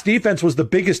pass defense was the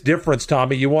biggest difference,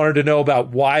 Tommy. You wanted to know about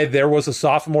why there was a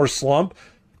sophomore slump.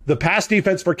 The pass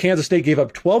defense for Kansas State gave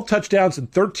up 12 touchdowns in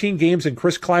 13 games in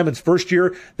Chris Kleiman's first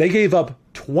year. They gave up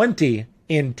 20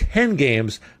 in 10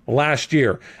 games last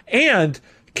year. And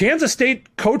Kansas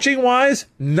State, coaching-wise,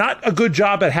 not a good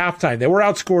job at halftime. They were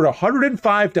outscored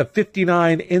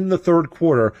 105-59 in the third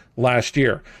quarter last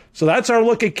year. So that's our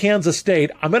look at Kansas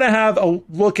State. I'm going to have a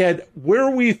look at where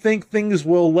we think things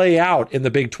will lay out in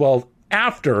the Big 12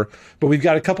 after, but we've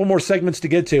got a couple more segments to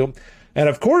get to. And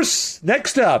of course,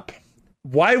 next up,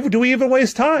 why do we even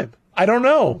waste time? I don't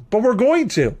know, but we're going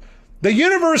to. The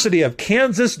University of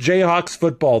Kansas Jayhawks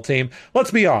football team. Let's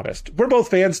be honest. We're both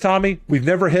fans, Tommy. We've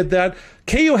never hid that.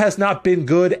 KU has not been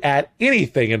good at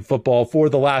anything in football for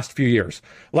the last few years.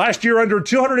 Last year, under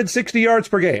 260 yards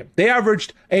per game. They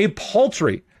averaged a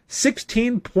paltry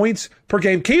 16 points per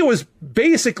game. KU was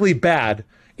basically bad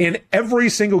in every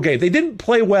single game. They didn't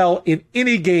play well in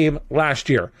any game last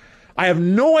year. I have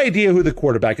no idea who the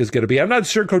quarterback is going to be. I'm not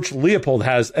sure Coach Leopold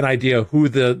has an idea who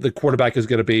the quarterback is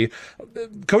going to be.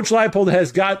 Coach Leopold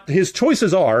has got, his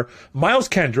choices are Miles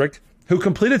Kendrick, who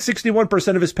completed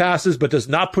 61% of his passes but does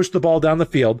not push the ball down the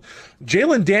field.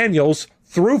 Jalen Daniels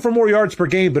threw for more yards per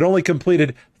game but only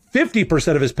completed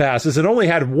 50% of his passes and only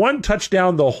had 1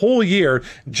 touchdown the whole year.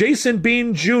 Jason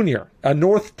Bean Jr., a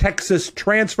North Texas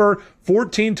transfer,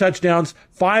 14 touchdowns,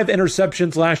 5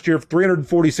 interceptions last year,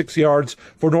 346 yards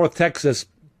for North Texas.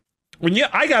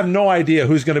 I got no idea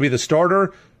who's going to be the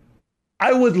starter.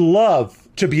 I would love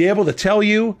to be able to tell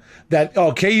you that,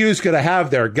 KU's going to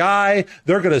have their guy.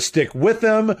 They're going to stick with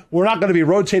them. We're not going to be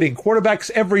rotating quarterbacks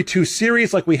every 2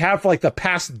 series like we have for like the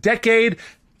past decade.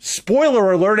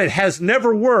 Spoiler alert, it has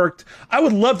never worked. I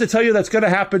would love to tell you that's going to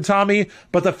happen, Tommy,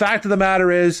 but the fact of the matter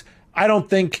is, I don't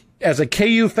think, as a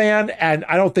KU fan, and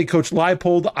I don't think Coach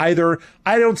Leipold either,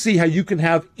 I don't see how you can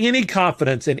have any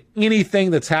confidence in anything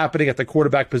that's happening at the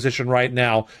quarterback position right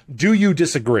now. Do you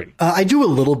disagree? I do a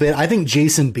little bit. I think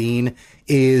Jason Bean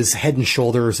is head and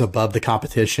shoulders above the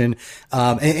competition.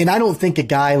 And I don't think a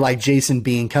guy like Jason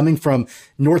Bean, coming from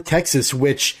North Texas,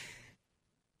 which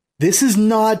this is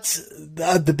not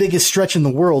the biggest stretch in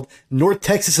the world. North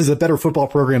Texas is a better football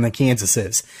program than Kansas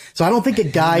is. So I don't think a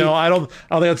guy... No, I don't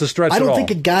think that's a stretch at all. I don't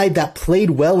think a guy that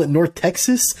played well at North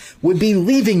Texas would be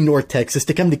leaving North Texas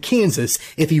to come to Kansas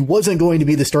if he wasn't going to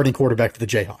be the starting quarterback for the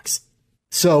Jayhawks.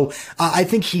 So I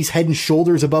think he's head and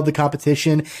shoulders above the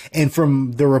competition. And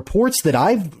from the reports that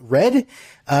I've read,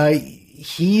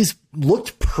 he's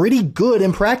looked pretty good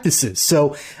in practices.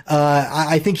 So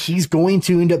I think he's going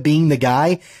to end up being the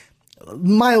guy.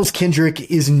 Miles Kendrick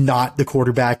is not the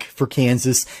quarterback for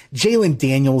Kansas. Jalen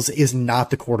Daniels is not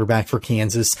the quarterback for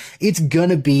Kansas. It's going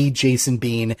to be Jason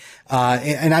Bean.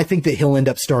 And I think that he'll end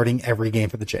up starting every game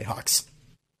for the Jayhawks.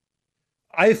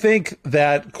 I think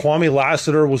that Kwame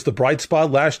Lassiter was the bright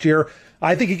spot last year.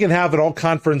 I think he can have an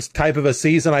all-conference type of a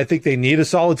season. I think they need a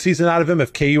solid season out of him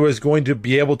if KU is going to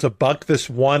be able to buck this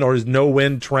one or his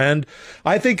no-win trend.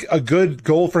 I think a good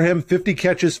goal for him, 50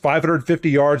 catches, 550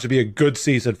 yards, would be a good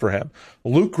season for him.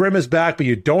 Luke Grimm is back, but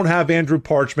you don't have Andrew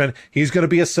Parchment. He's going to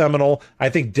be a Seminole. I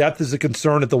think depth is a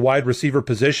concern at the wide receiver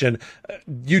position.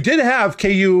 You did have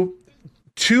KU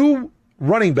two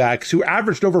running backs who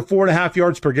averaged over 4.5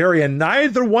 yards per carry, and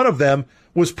neither one of them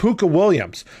was Puka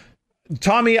Williams.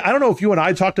 Tommy, I don't know if you and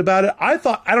I talked about it. I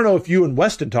don't know if you and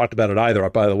Weston talked about it either,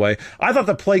 by the way. I thought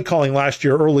the play calling last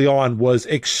year early on was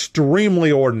extremely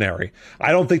ordinary.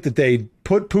 I don't think that they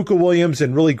put Puka Williams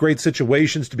in really great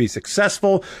situations to be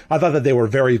successful. I thought that they were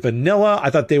very vanilla. I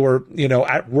thought they were,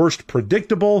 at worst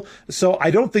predictable. So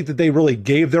I don't think that they really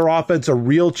gave their offense a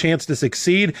real chance to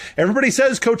succeed. Everybody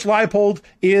says Coach Leipold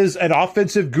is an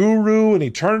offensive guru and he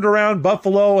turned around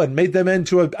Buffalo and made them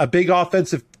into a big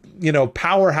offensive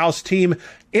powerhouse team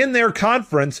in their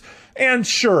conference. And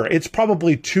sure, it's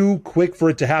probably too quick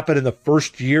for it to happen in the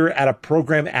first year at a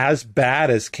program as bad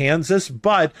as Kansas.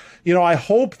 But, I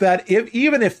hope that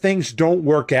even if things don't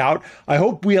work out, I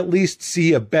hope we at least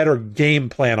see a better game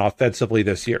plan offensively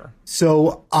this year.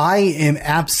 So I am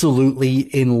absolutely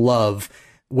in love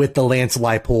with the Lance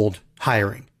Leipold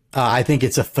hiring. I think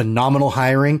it's a phenomenal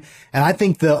hiring. And I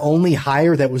think the only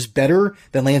hire that was better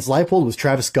than Lance Leipold was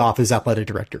Travis Goff as athletic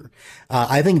director.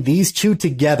 I think these two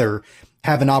together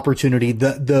have an opportunity,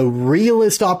 the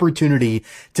realest opportunity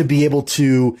to be able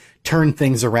to turn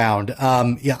things around.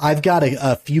 I've got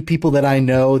a few people that I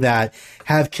know that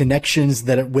have connections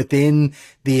that are within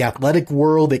the athletic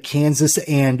world at Kansas.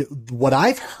 And what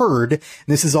I've heard, and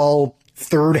this is all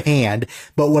third hand,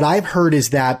 but what I've heard is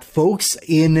that folks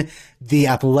in the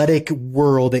athletic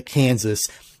world at Kansas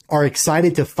are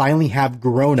excited to finally have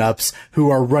grown-ups who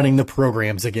are running the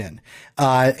programs again.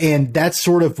 And that's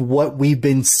sort of what we've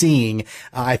been seeing,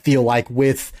 I feel like,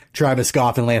 with Travis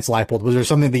Goff and Lance Leipold. Was there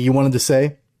something that you wanted to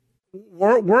say?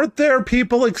 Weren't there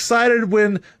people excited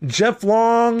when Jeff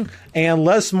Long and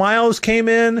Les Miles came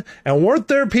in? And weren't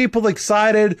there people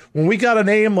excited when we got a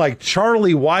name like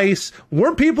Charlie Weiss?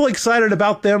 Weren't people excited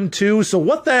about them too? So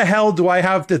what the hell do I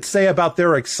have to say about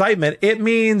their excitement? It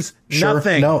means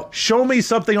nothing. No. Show me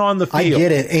something on the field. I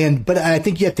get it. But I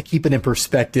think you have to keep it in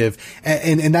perspective.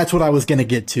 And that's what I was going to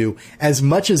get to. As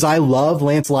much as I love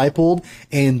Lance Leipold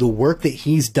and the work that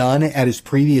he's done at his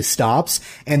previous stops,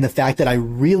 and the fact that I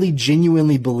really genuinely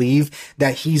believe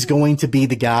that he's going to be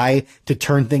the guy to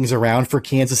turn things around for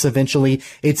Kansas eventually,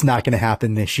 it's not going to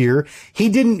happen this year.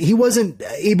 He wasn't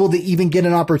able to even get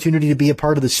an opportunity to be a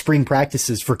part of the spring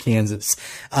practices for Kansas.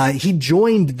 He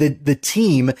joined the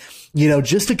team,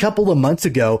 just a couple of months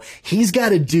ago. He's got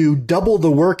to do double the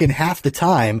work in half the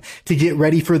time to get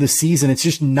ready for the season. It's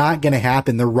just not going to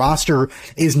happen. The roster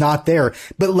is not there.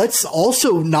 But let's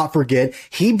also not forget,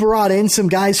 he brought in some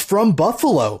guys from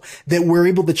Buffalo that were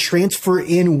able to transfer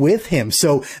in with him.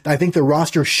 So I think the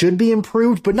roster should be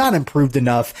improved, but not improved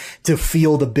enough to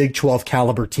field a Big 12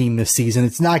 caliber team this season.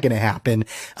 It's not going to happen.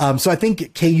 So I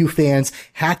think KU fans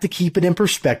have to keep it in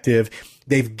perspective.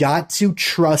 They've got to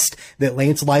trust that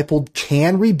Lance Leipold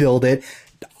can rebuild it.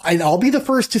 And I'll be the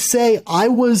first to say I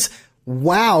was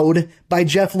wowed by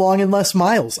Jeff Long and Les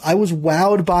Miles. I was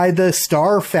wowed by the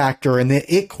star factor and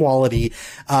the it quality,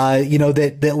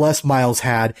 that Les Miles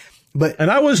had.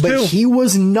 And I was too. But he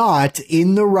was not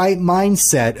in the right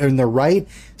mindset or in the right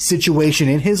situation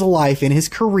in his life, in his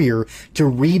career, to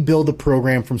rebuild a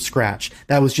program from scratch.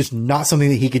 That was just not something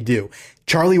that he could do.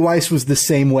 Charlie Weiss was the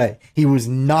same way. He was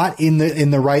not in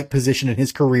the right position in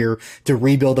his career to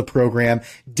rebuild a program.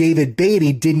 David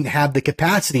Beatty didn't have the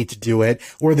capacity to do it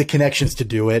or the connections to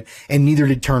do it, and neither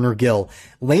did Turner Gill.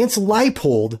 Lance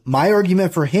Leipold, my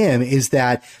argument for him is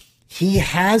that he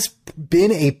has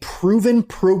been a proven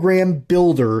program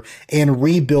builder and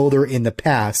rebuilder in the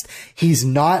past. He's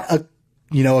not a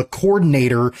a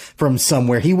coordinator from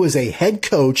somewhere. He was a head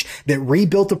coach that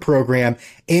rebuilt a program,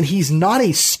 and he's not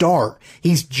a star.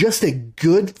 He's just a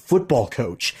good football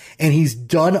coach, and he's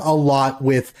done a lot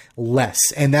with less,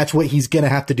 and that's what he's going to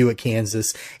have to do at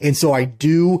Kansas. And so I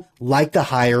do like the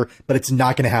hire, but it's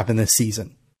not going to happen this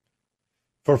season.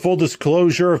 For full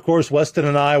disclosure, of course, Weston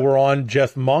and I were on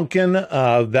Jeff Monken.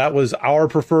 That was our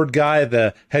preferred guy,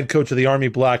 the head coach of the Army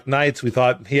Black Knights. We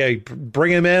thought, hey,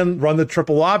 bring him in, run the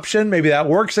triple option. Maybe that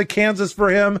works at Kansas for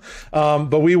him.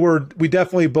 But we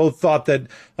definitely both thought that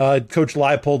Coach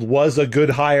Leipold was a good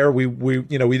hire. We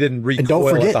didn't recoil and don't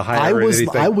forget, at the hire.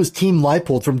 I was Team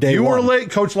Leipold from day one. You were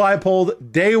late, Coach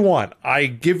Leipold, day one. I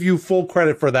give you full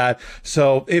credit for that.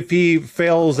 So if he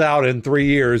fails out in 3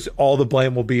 years, all the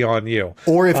blame will be on you.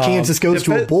 Or if Kansas goes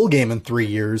to a bowl game in 3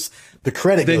 years, the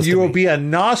credit goes to me. Then you will be a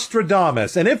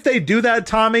Nostradamus. And if they do that,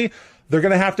 Tommy, they're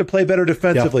going to have to play better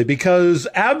defensively because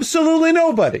absolutely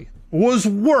nobody was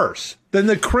worse than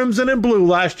the Crimson and Blue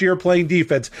last year playing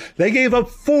defense. They gave up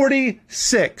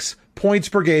 46 points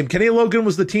per game. Kenny Logan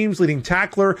was the team's leading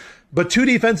tackler, but 2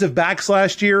 defensive backs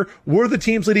last year were the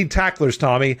team's leading tacklers,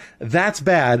 Tommy. That's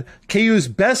bad. KU's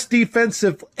best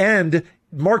defensive end,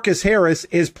 Marcus Harris,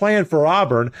 is playing for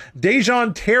Auburn.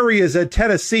 Dejon Terry is at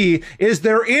Tennessee. Is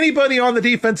there anybody on the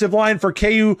defensive line for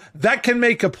KU that can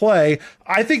make a play?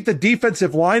 I think the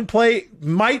defensive line play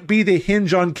might be the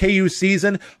hinge on KU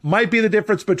season, might be the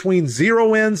difference between 0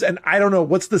 wins and I don't know,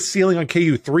 what's the ceiling on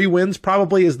KU? 3 wins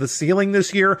probably is the ceiling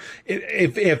this year.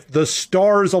 If the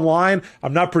stars align,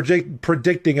 I'm not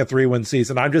predicting a 3-win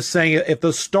season. I'm just saying if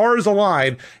the stars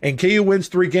align and KU wins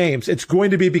 3 games, it's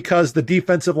going to be because the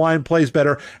defensive line plays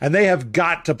better, and they have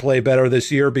got to play better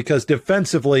this year because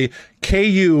defensively,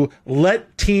 KU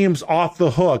let teams off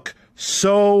the hook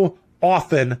so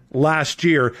often last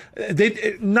year.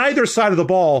 Neither side of the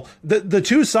ball, the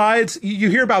two sides, you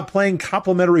hear about playing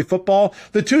complementary football.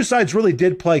 The two sides really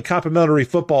did play complementary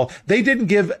football. They didn't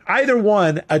give either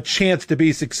one a chance to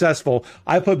be successful.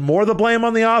 I put more of the blame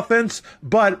on the offense,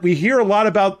 but we hear a lot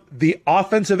about the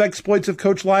offensive exploits of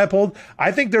Coach Leipold.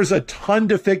 I think there's a ton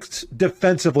to fix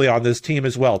defensively on this team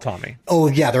as well, Tommy. Oh,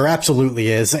 yeah, there absolutely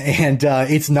is. And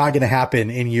it's not going to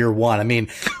happen in year one. I mean,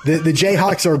 the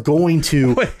Jayhawks are going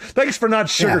to... Thanks for not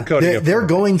sugarcoating it. They're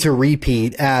going to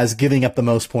repeat as giving up the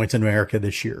most points in America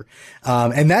this year.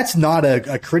 And that's not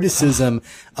a criticism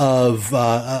of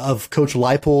Coach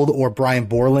Leipold or Brian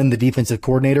Borland, the defensive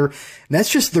coordinator. And that's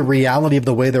just the reality of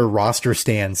the way their roster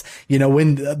stands.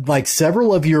 When like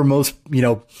several of your most,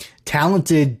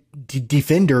 talented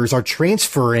defenders are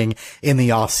transferring in the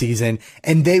offseason,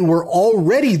 and they were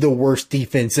already the worst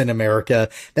defense in America,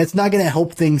 that's not going to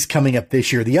help things coming up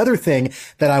this year. The other thing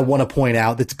that I want to point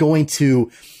out that's going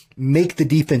to make the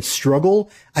defense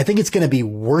struggle, I think it's going to be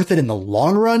worth it in the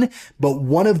long run. But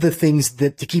one of the things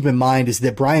that to keep in mind is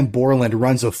that Brian Borland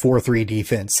runs a 4-3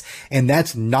 defense, and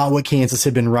that's not what Kansas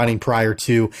had been running prior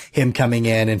to him coming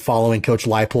in and following Coach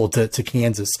Leipold to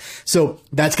Kansas. So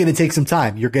that's going to take some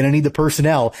time. You're going to need the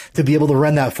personnel to be able to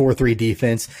run that 4-3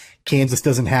 defense. Kansas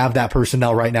doesn't have that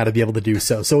personnel right now to be able to do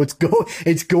so. So it's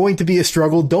going to be a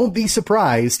struggle. Don't be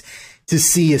surprised to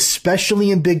see,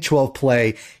 especially in Big 12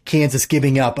 play, Kansas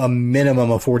giving up a minimum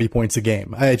of 40 points a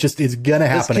game. It's going to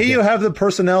happen. Does KU have the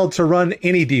personnel to run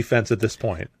any defense at this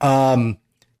point?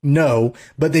 No,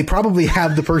 but they probably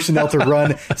have the personnel to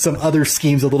run some other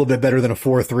schemes a little bit better than a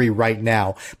 4-3 right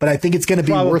now. But I think it's going to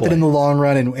be worth it in the long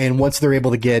run. And once they're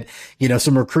able to get,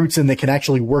 some recruits in that can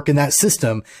actually work in that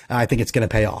system, I think it's going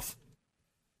to pay off.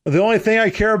 The only thing I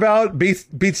care about,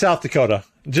 beat South Dakota.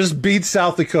 Just beat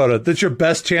South Dakota. That's your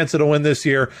best chance at a win this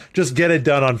year. Just get it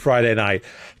done on Friday night.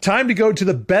 Time to go to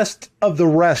the best of the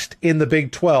rest in the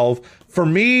Big 12. For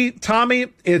me, Tommy,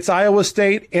 it's Iowa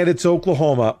State and it's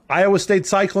Oklahoma. Iowa State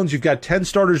Cyclones, you've got 10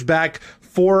 starters back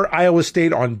for Iowa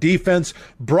State on defense.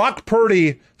 Brock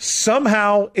Purdy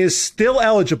somehow is still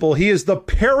eligible. He is the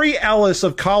Perry Ellis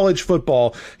of college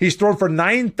football. He's thrown for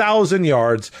 9,000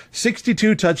 yards,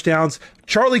 62 touchdowns.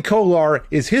 Charlie Kolar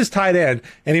is his tight end,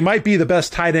 and he might be the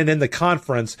best tight end in the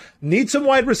conference. Need some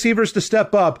wide receivers to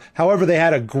step up. However, they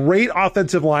had a great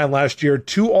offensive line last year.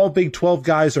 2 all Big 12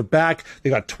 guys are back. They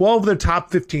got 12 of their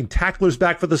top 15 tacklers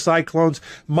back for the Cyclones.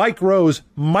 Mike Rose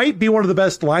might be one of the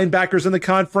best linebackers in the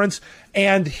conference.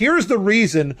 And here's the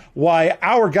reason why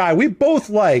our guy, we both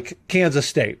like Kansas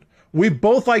State. We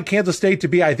both like Kansas State to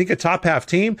be, I think, a top half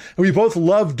team, and we both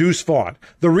love Deuce Vaughn.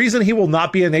 The reason he will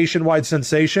not be a nationwide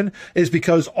sensation is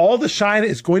because all the shine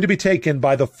is going to be taken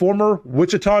by the former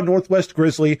Wichita Northwest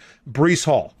Grizzly, Breece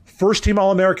Hall. First team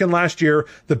All-American last year,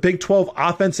 the Big 12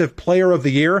 Offensive Player of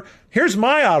the Year. Here's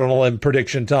my out on a limb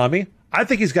prediction, Tommy. I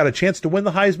think he's got a chance to win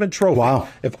the Heisman Trophy. Wow.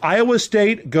 If Iowa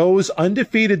State goes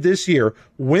undefeated this year,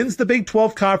 wins the Big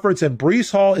 12 Conference, and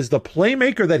Breece Hall is the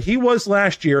playmaker that he was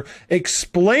last year,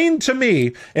 explain to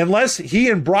me, unless he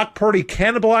and Brock Purdy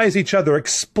cannibalize each other,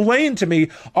 explain to me,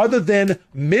 other than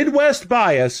Midwest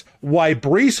bias, why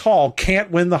Breece Hall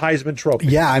can't win the Heisman Trophy.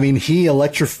 Yeah, I mean, he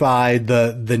electrified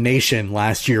the nation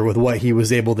last year with what he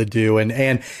was able to do.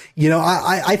 And you know,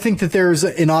 I think that there's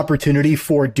an opportunity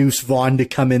for Deuce Vaughn to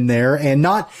come in there and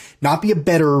not be a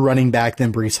better running back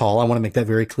than Breece Hall. I want to make that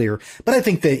very clear. But I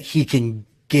think that he can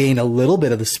gain a little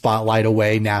bit of the spotlight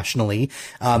away nationally.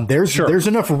 There's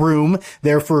enough room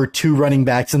there for two running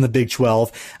backs in the Big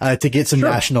 12 to get some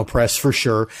national press for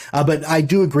sure. But I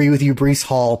do agree with you. Breece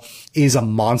Hall is a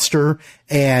monster,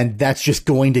 and that's just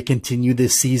going to continue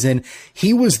this season.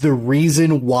 He was the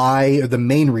reason why, or the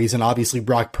main reason, obviously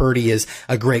Brock Purdy is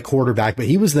a great quarterback, but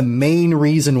he was the main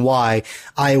reason why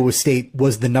Iowa State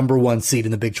was the number 1 seed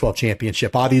in the Big 12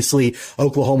 championship. Obviously,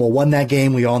 Oklahoma won that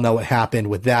game. We all know what happened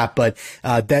with that, but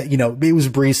that, you know, it was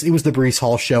the Breece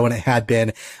Hall show, and it had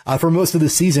been for most of the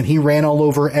season. He ran all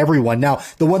over everyone. Now,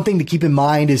 the one thing to keep in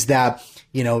mind is that,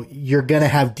 you know, you're going to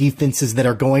have defenses that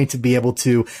are going to be able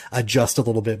to adjust a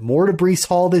little bit more to Breece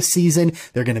Hall this season.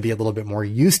 They're going to be a little bit more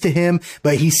used to him,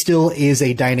 but he still is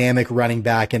a dynamic running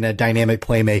back and a dynamic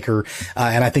playmaker.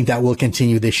 And I think that will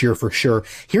continue this year for sure.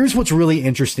 Here's what's really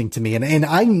interesting to me. And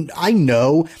I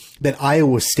know that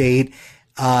Iowa State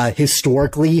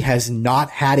historically has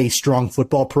not had a strong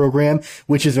football program,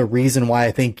 which is a reason why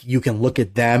I think you can look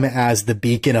at them as the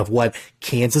beacon of what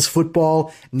Kansas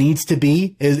football needs to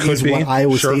be, is what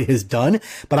Iowa State has done.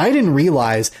 But I didn't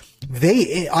realize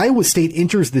Iowa State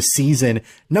enters the season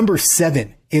number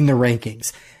 7 in the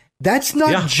rankings. That's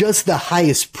not just the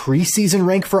highest preseason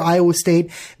rank for Iowa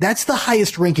State. That's the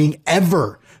highest ranking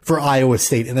ever for Iowa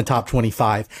State in the top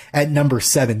 25 at number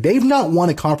 7. They've not won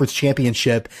a conference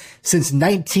championship since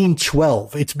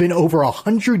 1912. It's been over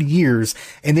 100 years,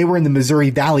 and they were in the Missouri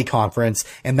Valley Conference,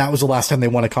 and that was the last time they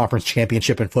won a conference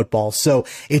championship in football. So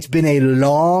it's been a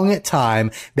long time.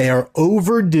 They are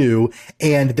overdue,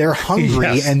 and they're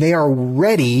hungry, and they are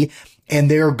ready, and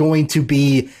they're going to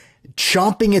be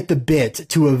chomping at the bit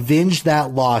to avenge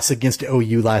that loss against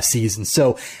OU last season.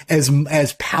 So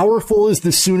as powerful as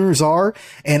the Sooners are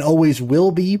and always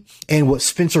will be, and what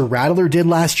Spencer Rattler did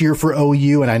last year for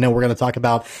OU, and I know we're going to talk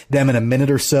about them in a minute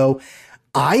or so,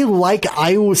 I like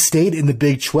Iowa State in the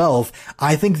Big 12.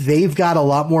 I think they've got a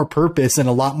lot more purpose and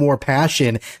a lot more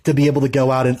passion to be able to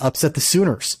go out and upset the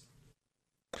Sooners.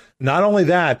 Not only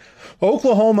that,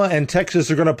 Oklahoma and Texas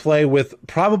are going to play with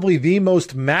probably the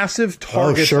most massive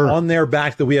targets on their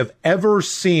back that we have ever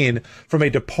seen from a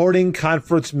departing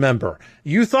conference member.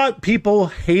 You thought people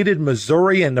hated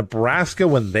Missouri and Nebraska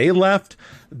when they left?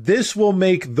 This will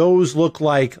make those look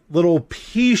like little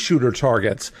pea shooter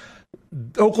targets.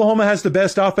 Oklahoma has the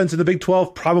best offense in the Big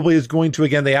 12, probably is going to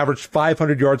again. They averaged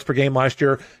 500 yards per game last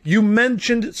year. You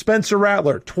mentioned Spencer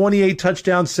Rattler, 28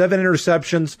 touchdowns, 7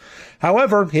 interceptions.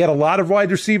 However, he had a lot of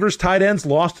wide receivers, tight ends,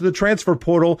 lost to the transfer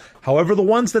portal. However, the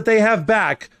ones that they have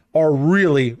back are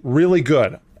really, really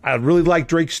good. I really like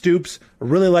Drake Stoops. I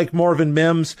really like Marvin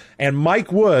Mims and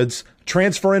Mike Woods,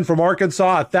 transfer in from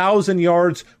Arkansas, 1,000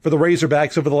 yards for the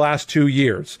Razorbacks over the last 2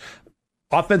 years.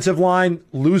 Offensive line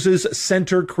loses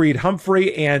center Creed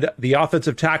Humphrey and the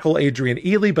offensive tackle Adrian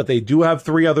Ely, but they do have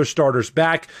 3 other starters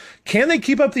back. Can they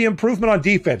keep up the improvement on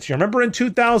defense? You remember in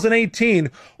 2018,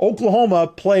 Oklahoma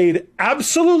played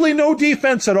absolutely no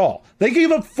defense at all. They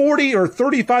gave up 40 or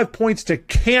 35 points to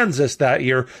Kansas that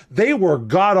year. They were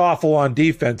god-awful on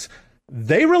defense.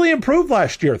 They really improved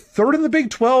last year, 3rd in the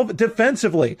Big 12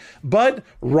 defensively. But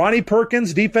Ronnie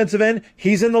Perkins, defensive end,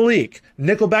 he's in the league.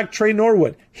 Nickelback Trey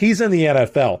Norwood, he's in the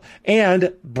NFL.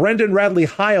 And Brendan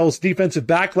Radley-Hiles, defensive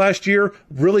back last year,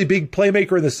 really big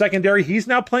playmaker in the secondary. He's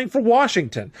now playing for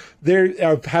Washington. They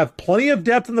have plenty of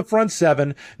depth in the front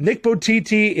 7. Nick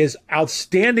Botiti is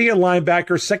outstanding at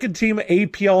linebacker, 2nd team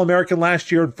AP All-American last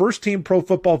year, 1st team Pro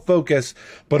Football Focus.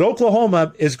 But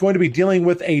Oklahoma is going to be dealing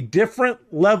with a different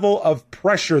level of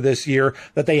pressure this year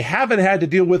that they haven't had to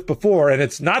deal with before, and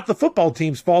it's not the football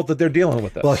team's fault that they're dealing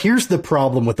with it. Well, here's the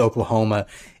problem with Oklahoma.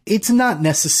 It's not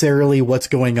necessarily what's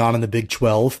going on in the Big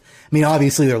 12. I mean,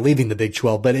 obviously they're leaving the Big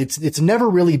 12, but it's never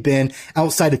really been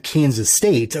outside of Kansas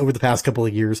State over the past couple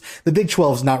of years. The Big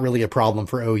 12 is not really a problem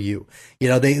for OU. You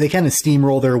know, they kind of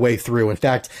steamroll their way through. In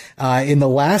fact, in the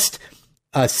last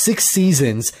 6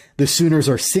 seasons, the Sooners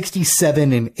are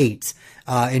 67-8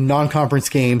 in non-conference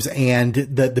games and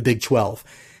the Big 12.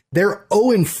 They're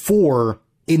 0-4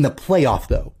 in the playoff,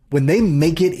 though. When they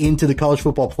make it into the college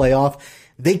football playoff,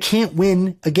 they can't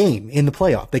win a game in the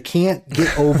playoff. They can't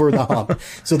get over the hump.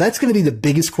 So that's going to be the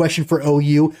biggest question for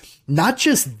OU, not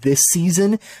just this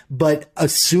season, but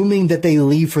assuming that they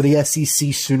leave for the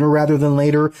SEC sooner rather than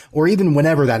later, or even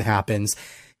whenever that happens.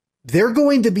 They're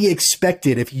going to be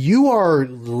expected. If you are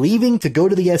leaving to go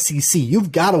to the SEC,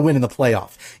 you've got to win in the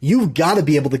playoff. You've got to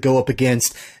be able to go up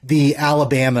against the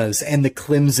Alabamas and the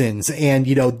Clemsons and,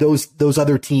 those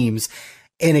other teams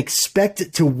and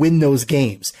expect to win those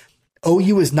games.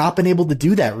 OU has not been able to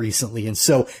do that recently. And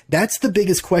so that's the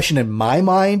biggest question in my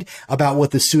mind about what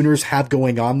the Sooners have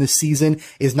going on this season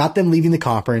is not them leaving the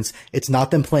conference. It's not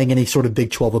them playing any sort of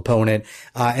Big 12 opponent.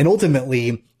 And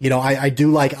ultimately, I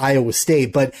do like Iowa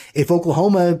State, but if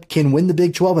Oklahoma can win the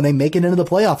Big 12 and they make it into the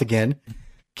playoff again,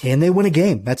 can they win a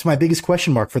game? That's my biggest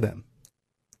question mark for them.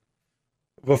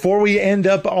 Before we end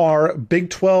up our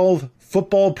Big 12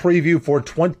 football preview for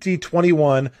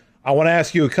 2021, I want to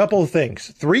ask you a couple of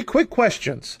things. 3 quick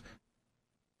questions.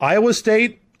 Iowa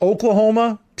State,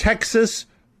 Oklahoma, Texas.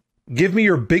 Give me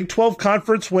your Big 12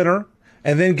 conference winner,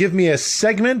 and then give me a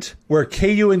segment where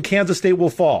KU and Kansas State will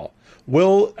fall.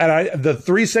 The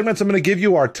 3 segments I'm going to give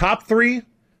you are top 3,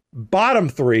 bottom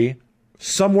 3,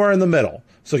 somewhere in the middle.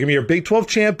 So give me your Big 12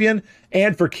 champion,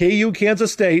 and for KU,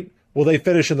 Kansas State, will they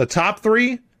finish in the top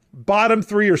 3, bottom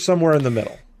 3, or somewhere in the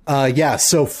middle?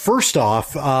 So first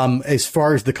off, as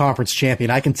far as the conference champion,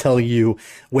 I can tell you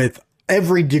with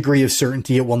every degree of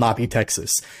certainty it will not be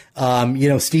Texas.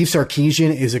 Steve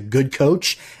Sarkisian is a good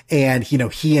coach, and,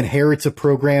 he inherits a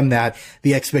program that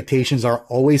the expectations are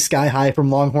always sky high from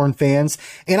Longhorn fans.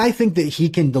 And I think that he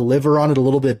can deliver on it a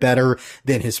little bit better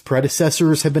than his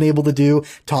predecessors have been able to do.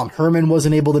 Tom Herman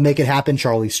wasn't able to make it happen.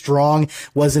 Charlie Strong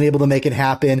wasn't able to make it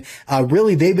happen.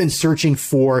 Really, they've been searching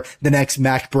for the next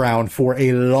Mack Brown for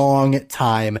a long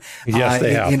time. Yes,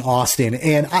 they have. In Austin.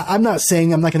 And I'm not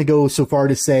going to go so far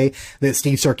to say that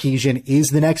Steve Sarkisian is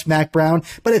the next Mack Brown,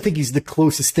 but I think he's the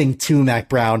closest thing to Mack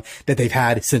Brown that they've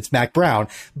had since Mack Brown.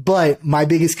 But my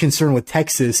biggest concern with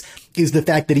Texas is the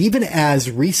fact that even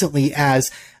as recently as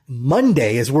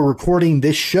Monday, as we're recording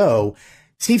this show,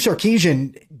 Steve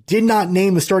Sarkisian did not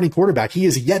name a starting quarterback. He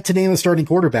is yet to name a starting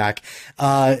quarterback.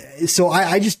 So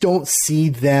I just don't see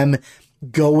them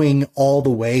going all the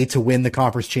way to win the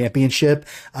conference championship.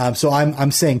 So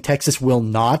I'm saying Texas will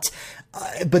not.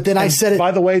 But then I said it.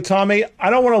 By the way, Tommy, I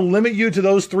don't want to limit you to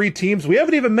those 3 teams. We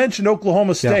haven't even mentioned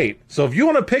Oklahoma State. Yeah. So if you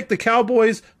want to pick the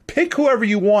Cowboys, pick whoever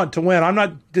you want to win. I'm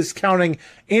not discounting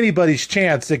anybody's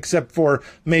chance except for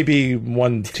maybe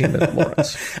one team in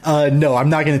Lawrence. No, I'm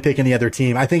not going to pick any other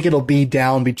team. I think it'll be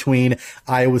down between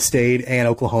Iowa State and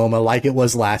Oklahoma like it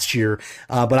was last year.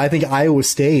 But I think Iowa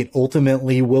State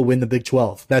ultimately will win the Big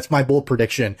 12. That's my bold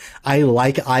prediction. I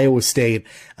like Iowa State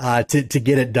to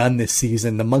get it done this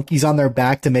season. The monkey's on their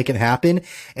back to make it happen,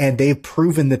 and they've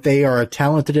proven that they are a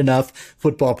talented enough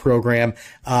football program.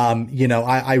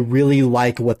 I really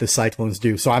like what the Cyclones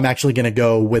do. So I'm actually going to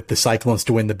go with the Cyclones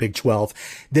to win the Big 12.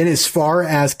 Then as far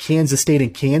as Kansas State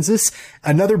and Kansas,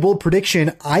 another bold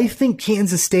prediction. I think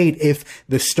Kansas State, if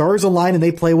the stars align and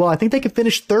they play well, I think they can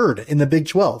finish 3rd in the Big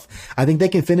 12. I think they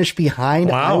can finish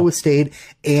behind Iowa State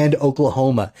and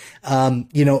Oklahoma.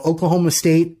 Oklahoma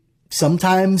State,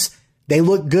 sometimes they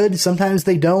look good. Sometimes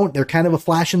they don't. They're kind of a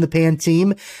flash in the pan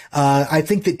team. I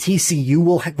think that TCU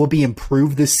will be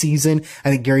improved this season. I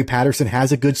think Gary Patterson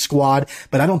has a good squad,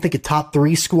 but I don't think a top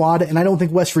 3 squad. And I don't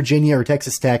think West Virginia or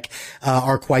Texas Tech,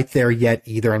 are quite there yet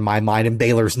either in my mind. And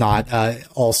Baylor's not,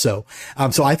 also.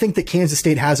 So I think that Kansas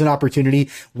State has an opportunity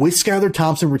with Skylar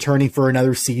Thompson returning for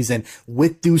another season,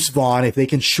 with Deuce Vaughn. If they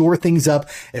can shore things up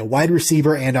at wide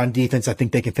receiver and on defense, I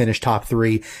think they can finish top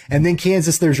 3. And then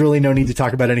Kansas, there's really no need to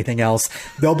talk about anything else.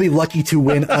 They'll be lucky to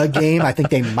win a game. I think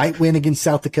they might win against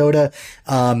South Dakota.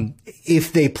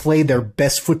 If they play their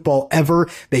best football ever,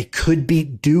 they could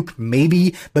beat Duke,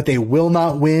 maybe, but they will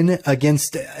not win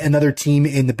against another team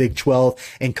in the Big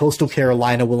 12, and Coastal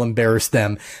Carolina will embarrass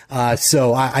them.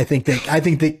 So I think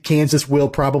that Kansas will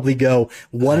probably go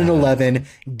 1-11,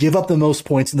 give up the most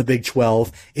points in the Big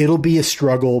 12. It'll be a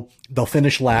struggle. They'll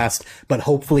finish last, but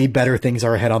hopefully better things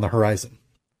are ahead on the horizon.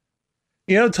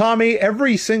 Tommy,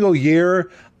 every single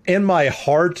year in my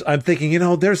heart, I'm thinking,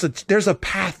 there's a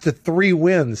path to 3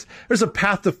 wins. There's a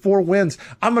path to 4 wins.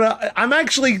 I'm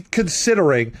actually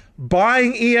considering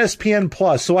buying ESPN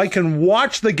Plus so I can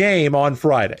watch the game on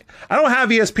Friday. I don't have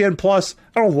ESPN Plus.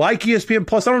 I don't like ESPN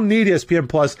Plus. I don't need ESPN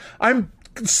Plus. I'm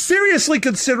seriously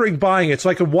considering buying it so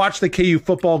I can watch the KU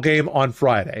football game on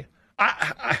Friday.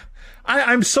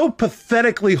 I'm so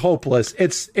pathetically hopeless.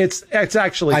 It's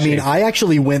actually. I mean, I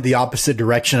actually went the opposite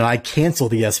direction and I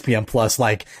canceled ESPN Plus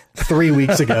like 3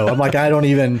 weeks ago. I'm like, I don't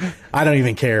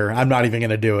even care. I'm not even going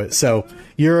to do it. So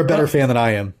you're a better fan than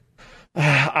I am.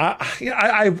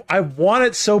 I want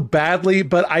it so badly,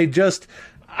 but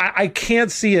I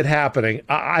can't see it happening.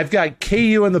 I've got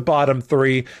KU in the bottom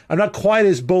three. I'm not quite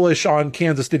as bullish on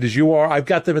Kansas State as you are. I've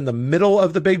got them in the middle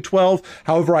of the Big 12.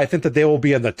 However, I think that they will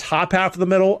be in the top half of the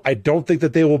middle. I don't think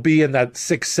that they will be in that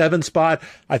 6-7 spot.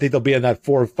 I think they'll be in that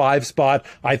 4-5 spot.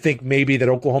 I think maybe that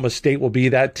Oklahoma State will be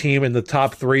that team in the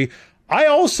top three. I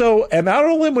also am out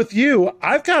on a limb with you.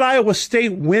 I've got Iowa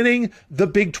State winning the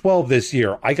Big 12 this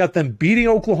year. I got them beating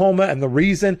Oklahoma, and the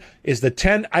reason is the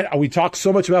 10. We talk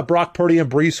so much about Brock Purdy and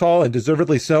Breece Hall, and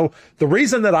deservedly so. The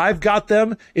reason that I've got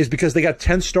them is because they got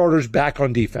 10 starters back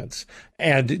on defense.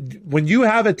 And when you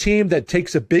have a team that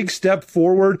takes a big step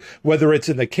forward, whether it's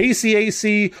in the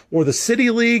KCAC or the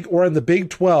City League or in the Big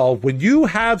 12, when you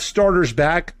have starters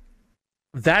back,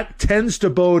 that tends to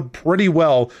bode pretty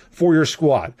well for your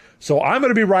squad. So I'm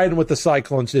going to be riding with the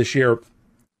Cyclones this year.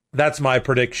 That's my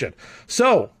prediction.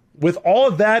 So with all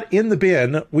of that in the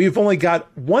bin, we've only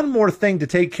got one more thing to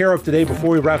take care of today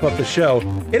before we wrap up the show.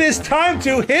 It is time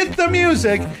to hit the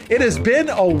music. It has been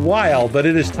a while, but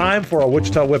it is time for our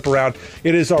Wichita Whip Around.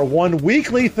 It is our one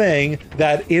weekly thing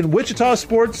that in Wichita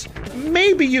sports,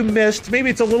 maybe you missed. Maybe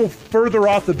it's a little further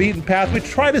off the beaten path. We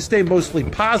try to stay mostly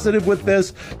positive with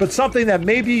this, but something that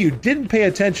maybe you didn't pay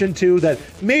attention to that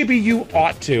maybe you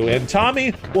ought to. And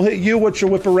Tommy, we'll hit you. What's your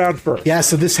Whip Around first? Yeah,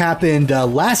 so this happened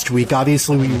last week.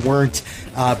 Obviously, we weren't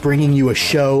bringing you a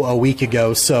show a week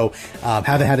ago, so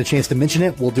haven't had a chance to mention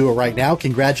it. We'll do it right now.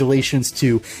 Congratulations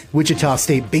to Wichita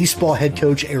State baseball head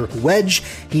coach Eric Wedge.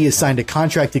 He has signed a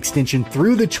contract extension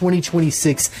through the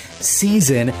 2026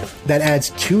 season that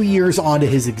adds 2 years onto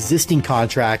his existing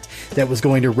contract that was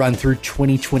going to run through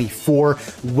 2024.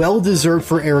 Well deserved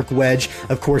for Eric Wedge.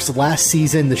 Of course, last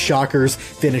season the Shockers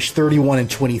finished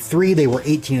 31-23. They were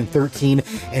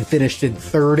 18-13 and finished in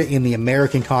third in the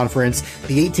American Conference.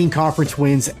 The 18 conference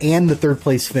wins and the third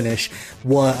place finish,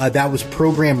 that was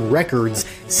program records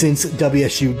since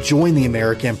WSU joined the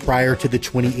American prior to the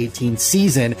 2018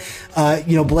 season.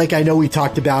 Blake, I know we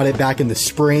talked about it back in the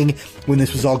spring when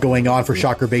this was all going on for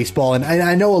Shocker baseball, and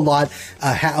I know a lot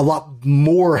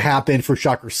more happened for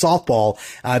Shocker softball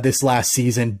this last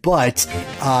season, but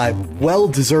well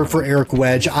deserved for Eric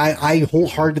Wedge. I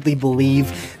wholeheartedly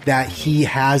believe that he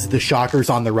has the Shockers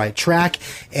on the right track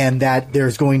and that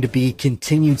there's going to be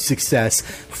continued success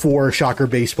for Shocker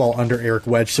baseball under Eric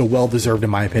Wedge, so well deserved in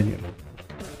my opinion.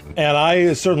 And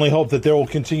I certainly hope that there will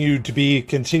continue to be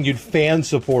continued fan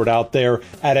support out there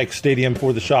at X Stadium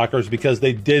for the Shockers, because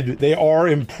they are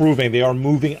improving. They are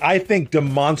moving, I think,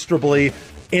 demonstrably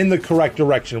in the correct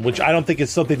direction, which I don't think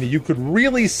is something that you could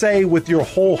really say with your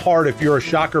whole heart if you're a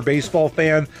Shocker baseball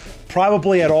fan,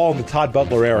 probably at all in the Todd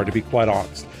Butler era, to be quite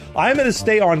honest. I'm going to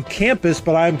stay on campus,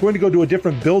 but I'm going to go to a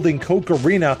different building, Koch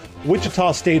Arena.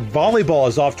 Wichita State volleyball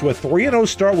is off to a 3-0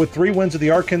 start with 3 wins of the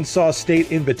Arkansas State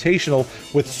Invitational,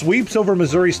 with sweeps over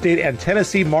Missouri State and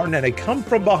Tennessee Martin, and a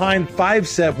come-from-behind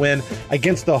 5-set win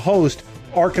against the host,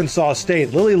 Arkansas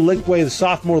State. Lily Liquay, the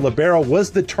sophomore libero,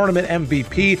 was the tournament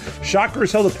MVP.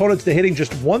 Shockers held opponents to hitting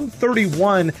just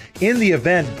 131 in the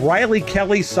event. Briley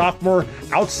Kelly, sophomore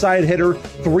outside hitter,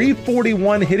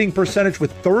 341 hitting percentage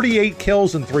with 38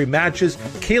 kills in 3 matches.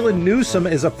 Kaylin Newsom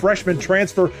is a freshman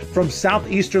transfer from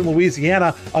southeastern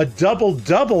Louisiana, a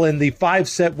double-double in the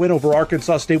 5-set win over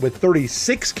Arkansas State with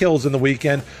 36 kills in the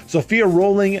weekend. Sophia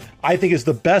Rolling, I think, is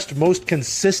the best, most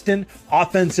consistent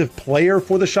offensive player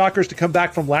for the Shockers to come back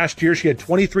from last year. She had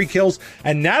 23 kills.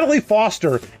 And Natalie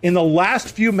Foster, in the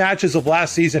last few matches of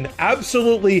last season,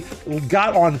 absolutely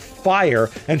got on fire,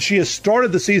 and she has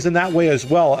started the season that way as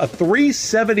well. A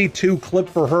 372 clip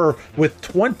for her with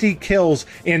 20 kills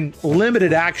in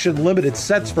limited action, limited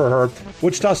sets for her.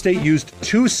 Wichita State used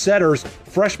 2 setters.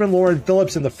 Freshman Lauren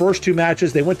Phillips in the first 2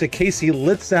 matches. They went to Casey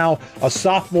Litzow, a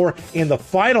sophomore, in the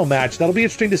final match. That'll be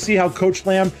interesting to see how Coach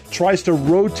Lamb tries to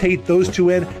rotate those 2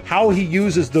 in, how he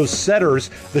uses those setters.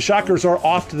 The Shockers are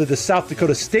off to the South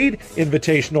Dakota State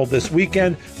Invitational this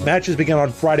weekend. Matches begin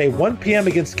on Friday, 1 p.m.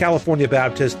 against California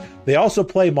Baptist. They also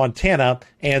play Montana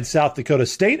and South Dakota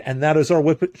State, and that is our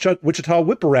Wichita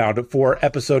Whip Around for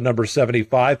episode number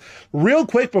 75. Real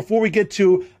quick, before we get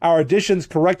to our additions,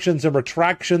 corrections, and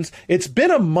retractions, it's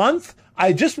been a month.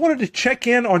 I just wanted to check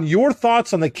in on your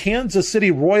thoughts on the Kansas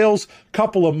City Royals.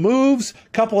 Couple of moves,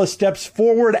 couple of steps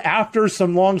forward after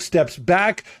some long steps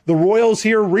back. The Royals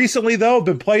here recently, though, have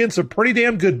been playing some pretty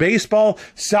damn good baseball.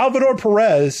 Salvador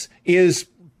Perez is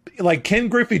like Ken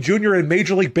Griffey Jr. in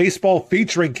Major League Baseball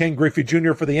featuring Ken Griffey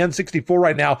Jr. for the N64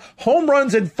 right now. Home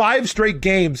runs in 5 straight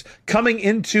games coming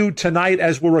into tonight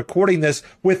as we're recording this,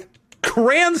 with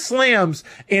grand slams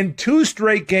in 2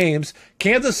 straight games.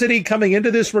 Kansas City, coming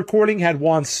into this recording, had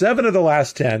won 7 of the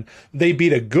last 10. They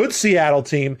beat a good Seattle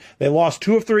team. They lost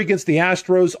 2 of 3 against the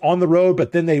Astros on the road,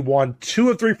 but then they won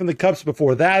 2 of 3 from the Cubs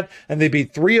before that, and they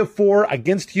beat 3 of 4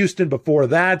 against Houston before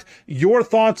that. Your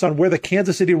thoughts on where the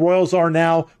Kansas City Royals are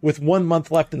now with 1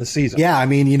 month left in the season? Yeah, I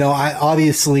mean,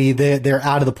 obviously they're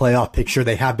out of the playoff picture.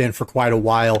 They have been for quite a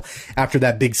while after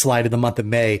that big slide in the month of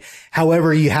May.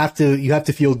 However, you have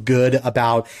to feel good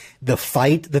about the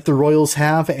fight that the Royals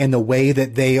have and the way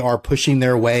that they are pushing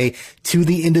their way to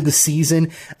the end of the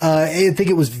season. I think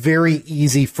it was very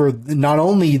easy for not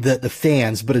only the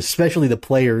fans, but especially the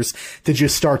players to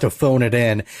just start to phone it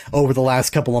in over the last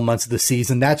couple of months of the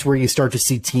season. That's where you start to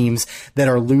see teams that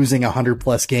are losing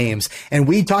 100+ games. And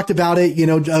we talked about it,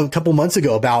 a couple months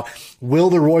ago about, will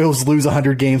the Royals lose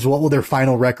 100 games? What will their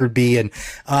final record be? And,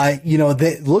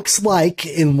 that looks like,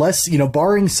 unless,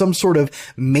 barring some sort of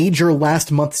major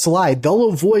last month slide, they'll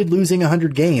avoid losing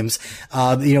 100 games.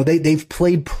 They've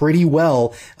played pretty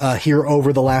well, here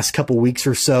over the last couple weeks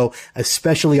or so,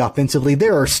 especially offensively.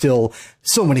 There are still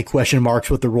so many question marks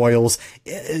with the Royals,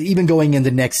 even going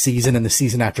into next season and the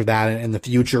season after that and in the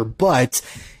future. But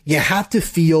you have to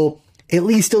feel at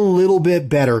least a little bit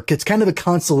better. It's kind of a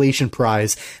consolation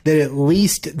prize that at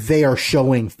least they are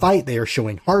showing fight, they are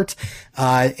showing heart,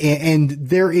 and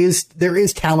there is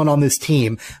talent on this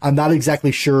team. I'm not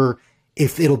exactly sure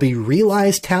if it'll be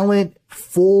realized talent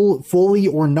fully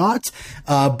or not,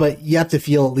 but you have to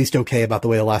feel at least okay about the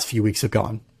way the last few weeks have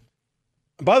gone.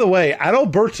 By the way,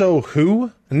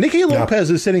 Adalberto Nicky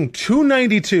Lopez is hitting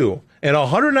 .292 in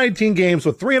 119 games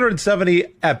with 370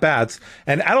 at-bats.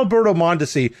 And Adalberto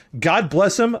Mondesi, God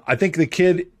bless him, I think the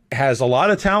kid has a lot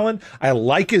of talent. I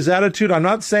like his attitude. I'm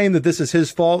not saying that this is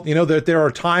his fault. That there are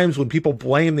times when people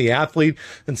blame the athlete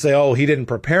and say, oh, he didn't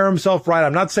prepare himself right.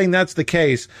 I'm not saying that's the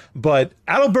case, but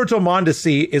Adalberto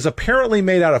Mondesi is apparently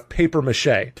made out of paper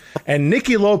mache, and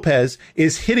Nicky Lopez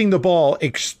is hitting the ball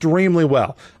extremely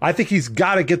well. I think he's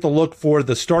got to get the look for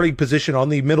the starting position on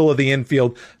the middle of the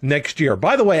infield next year.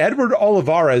 By the way, Edward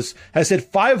Olivares has hit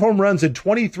 5 home runs in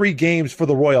 23 games for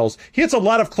the Royals. He hits a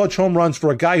lot of clutch home runs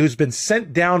for a guy who's been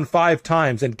sent down 5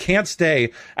 times and can't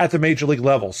stay at the major league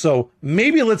level. So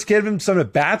maybe let's give him some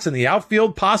at-bats in the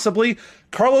outfield, possibly.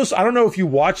 Carlos, I don't know if you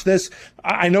watch this.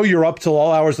 I know you're up till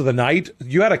all hours of the night.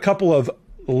 You had a couple of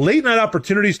late night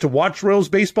opportunities to watch Royals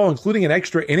baseball, including an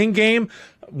extra inning game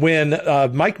when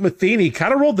Mike Matheny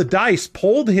kind of rolled the dice,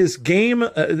 pulled his game.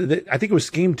 I think it was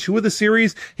game 2 of the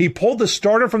series. He pulled the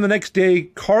starter from the next day,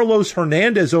 Carlos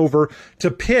Hernandez, over to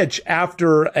pitch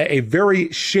after a very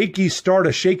shaky start,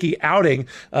 a shaky outing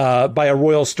by a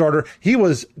Royals starter. He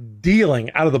was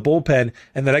dealing out of the bullpen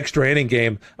in that extra inning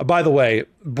game. By the way,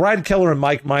 Brad Keller and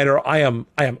Mike Minor, I am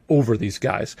over these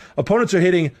guys. Opponents are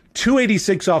hitting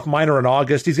 .286 off Minor in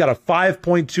August. He's got a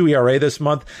 5.2 ERA this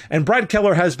month, and Brad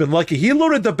Keller has been lucky. He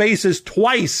loaded the bases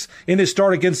twice in his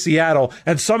start against Seattle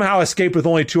and somehow escaped with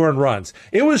only 2 earned runs.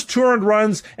 It was 2 earned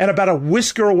runs and about a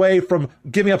whisker away from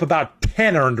giving up about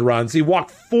 10 earned runs. He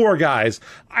walked 4 guys.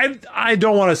 I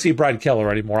don't want to see Brad Keller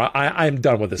anymore. I'm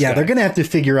done with this guy. They're going to have to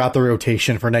figure out the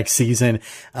rotation for next season.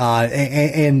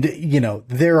 And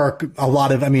there are a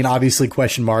lot of, obviously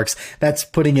question marks. That's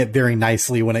putting it very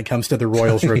nicely when it comes to the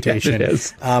Royals rotation. Yes, it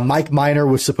is. Mike Minor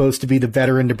was supposed to be the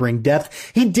veteran to bring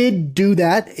depth. He did do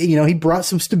that. He brought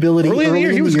some stability early in the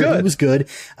year. He was good.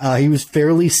 He was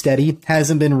fairly steady.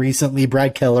 Hasn't been recently.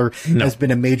 Brad Keller has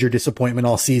been a major disappointment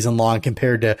all season long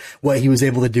compared to what he was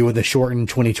able to do in the shortened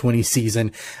 2020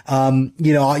 season.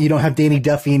 You don't have Danny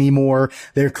Duffy anymore.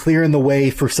 They're clearing the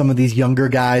way for some of these younger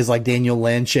guys like Daniel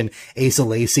Lynch and Asa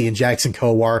Lacy and Jackson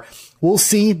Kowar. We'll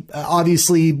see.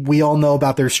 Obviously, we all know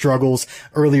about their struggles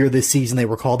earlier this season. They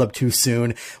were called up too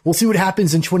soon. We'll see what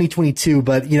happens in 2022,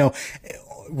 but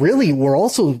really, we're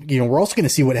also going to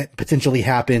see what potentially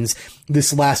happens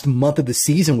this last month of the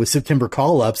season with September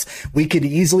call-ups. We could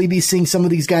easily be seeing some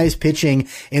of these guys pitching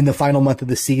in the final month of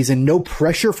the season. No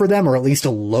pressure for them, or at least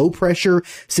a low pressure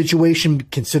situation,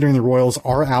 considering the Royals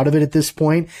are out of it at this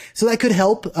point. So that could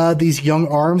help these young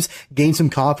arms gain some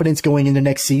confidence going into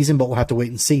next season, but we'll have to wait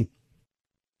and see.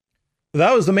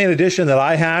 That was the main addition that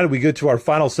I had. We go to our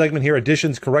final segment here,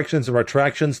 additions, corrections, and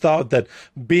retractions. Thought that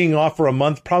being off for a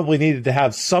month probably needed to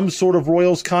have some sort of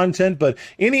Royals content, but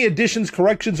any additions,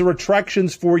 corrections, or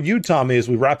retractions for you, Tommy, as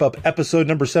we wrap up episode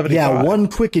number 75? Yeah, one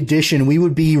quick addition. We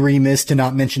would be remiss to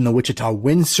not mention the Wichita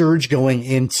Wind Surge going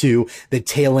into the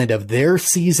tail end of their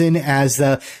season as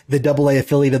the AA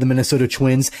affiliate of the Minnesota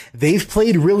Twins. They've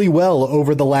played really well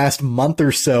over the last month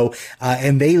or so,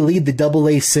 and they lead the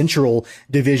AA Central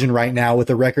division right now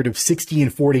with a record of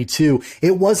 60-42.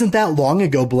 It wasn't that long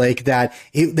ago, Blake, that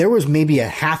there was maybe a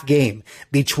half game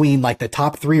between like the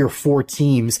top 3 or 4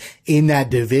 teams in that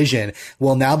division.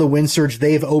 Well, now the Wind Surge,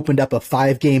 they've opened up a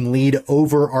 5-game lead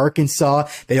over Arkansas.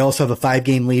 They also have a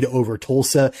 5-game lead over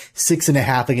Tulsa,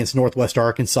 6.5 against Northwest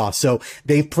Arkansas. So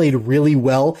they've played really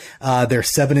well. They're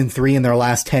 7-3 in their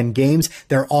last 10 games.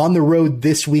 They're on the road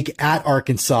this week at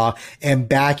Arkansas and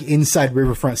back inside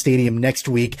Riverfront Stadium next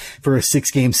week for a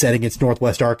 6-game set against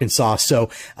Northwest Arkansas. So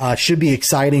should be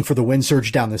exciting for the Wind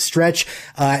Surge down the stretch.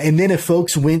 And then if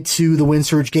folks went to the Wind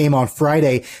Surge game on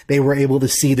Friday, they were able to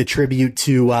see the tribute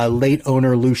to late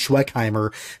owner Lou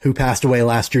Schweckheimer, who passed away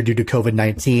last year due to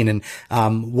COVID-19.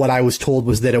 And what I was told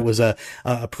was that it was a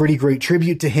pretty great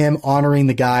tribute to him, honoring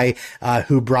the guy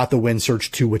who brought the Wind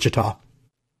Surge to Wichita.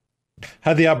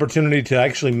 Had the opportunity to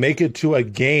actually make it to a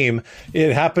game.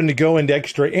 It happened to go into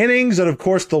extra innings, and of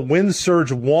course the Wind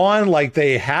Surge won like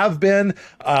they have been.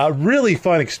 Really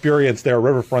fun experience there at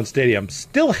Riverfront Stadium.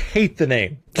 Still hate the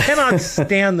name. Cannot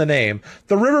stand the name.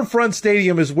 The Riverfront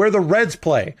Stadium is where the Reds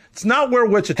play. It's not where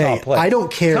Wichita plays. I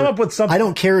don't care. Come up with something. I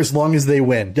don't care as long as they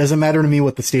win. Doesn't matter to me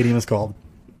what the stadium is called.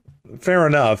 Fair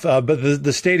enough. But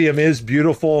the stadium is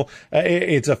beautiful.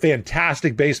 It's a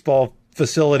fantastic baseball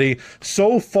facility,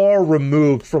 so far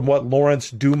removed from what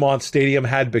Lawrence Dumont Stadium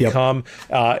had become.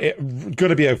 Going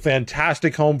to be a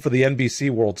fantastic home for the NBC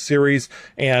World Series,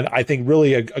 and I think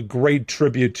really a great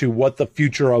tribute to what the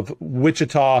future of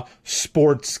Wichita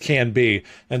sports can be.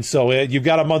 And so you've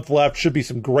got a month left, should be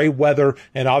some great weather,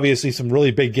 and obviously some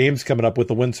really big games coming up with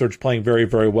the Wind Surge playing very,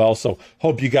 very well. So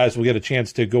hope you guys will get a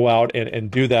chance to go out and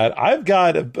do that. I've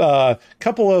got a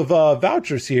couple of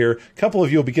vouchers here. A couple of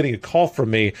you will be getting a call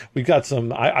from me. We've got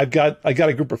I got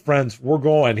a group of friends. We're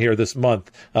going here this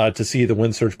month to see the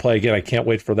Wind Surge play again. I can't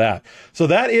wait for that. So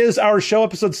that is our show,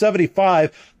 episode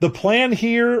 75. The plan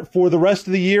here for the rest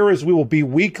of the year is we will be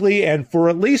weekly, and for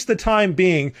at least the time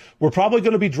being, we're probably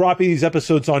going to be dropping these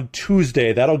episodes on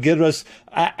Tuesday. That'll get us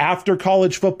after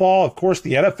college football. Of course,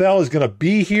 the NFL is going to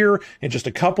be here in just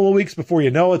a couple of weeks before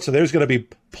you know it, so there's going to be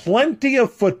plenty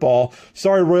of football.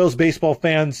 Sorry, Royals baseball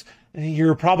fans.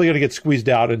 You're probably going to get squeezed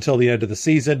out until the end of the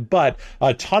season, but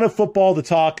a ton of football to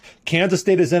talk. Kansas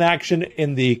State is in action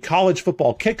in the college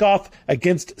football kickoff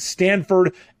against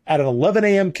Stanford at an 11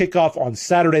 a.m. kickoff on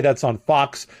Saturday. That's on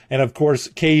Fox. And of course,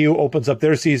 KU opens up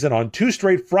their season on 2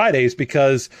 straight Fridays,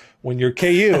 because when you're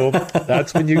KU,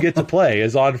 that's when you get to play,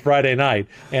 is on Friday night.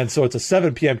 And so it's a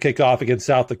 7 p.m. kickoff against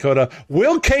South Dakota.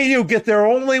 Will KU get their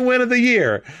only win of the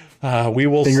year? We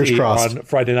will see on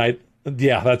Friday night.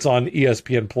 Yeah, that's on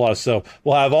ESPN Plus. So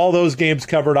we'll have all those games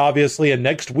covered, obviously. And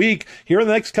next week, here in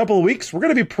the next couple of weeks, we're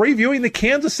going to be previewing the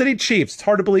Kansas City Chiefs. It's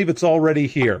hard to believe it's already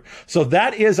here. So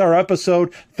that is our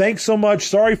episode. Thanks so much.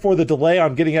 Sorry for the delay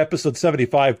on getting episode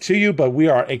 75 to you, but we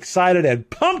are excited and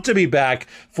pumped to be back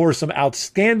for some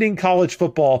outstanding college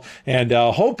football, and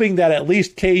hoping that at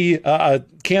least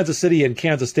Kansas City and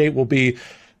Kansas State will be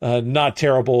not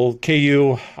terrible.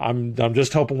 KU, I'm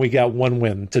just hoping we got one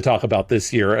win to talk about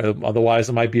this year. Otherwise,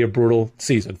 it might be a brutal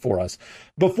season for us.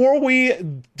 Before we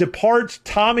depart,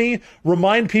 Tommy,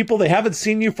 remind people they haven't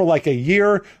seen you for like a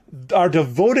year. Our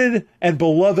devoted and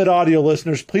beloved audio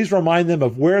listeners, please remind them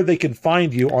of where they can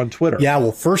find you on Twitter. Yeah,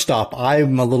 well, first off,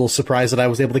 I'm a little surprised that I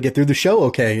was able to get through the show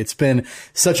okay. It's been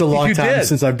such a long time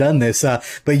since I've done this.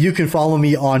 But you can follow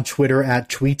me on Twitter at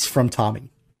Tweets from Tommy.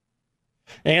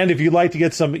 And if you'd like to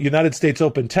get some United States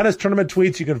Open tennis tournament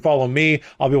tweets, you can follow me.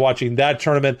 I'll be watching that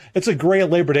tournament. It's a great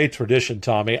Labor Day tradition,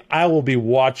 Tommy. I will be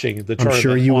watching the tournament I'm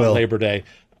sure you will. Labor Day.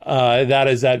 That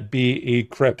is at BE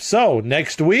Crip. So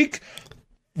next week,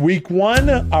 week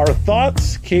 1, our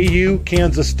thoughts, KU,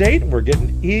 Kansas State. We're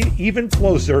getting even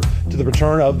closer to the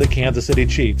return of the Kansas City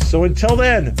Chiefs. So until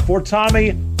then, for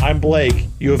Tommy, I'm Blake.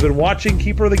 You have been watching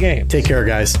Keeper of the Game. Take care,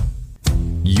 guys.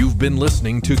 You've been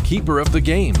listening to Keeper of the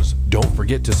Games. Don't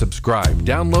forget to subscribe,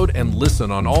 download, and listen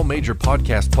on all major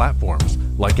podcast platforms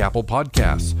like Apple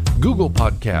Podcasts, Google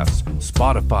Podcasts,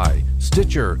 Spotify,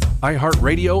 Stitcher,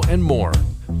 iHeartRadio, and more.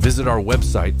 Visit our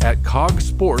website at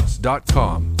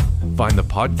cogsports.com. Find the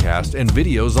podcast and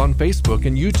videos on Facebook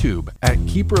and YouTube at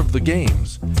Keeper of the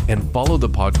Games, and follow the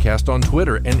podcast on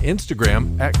Twitter and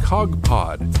Instagram at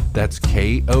COGPod. That's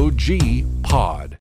KOG Pod.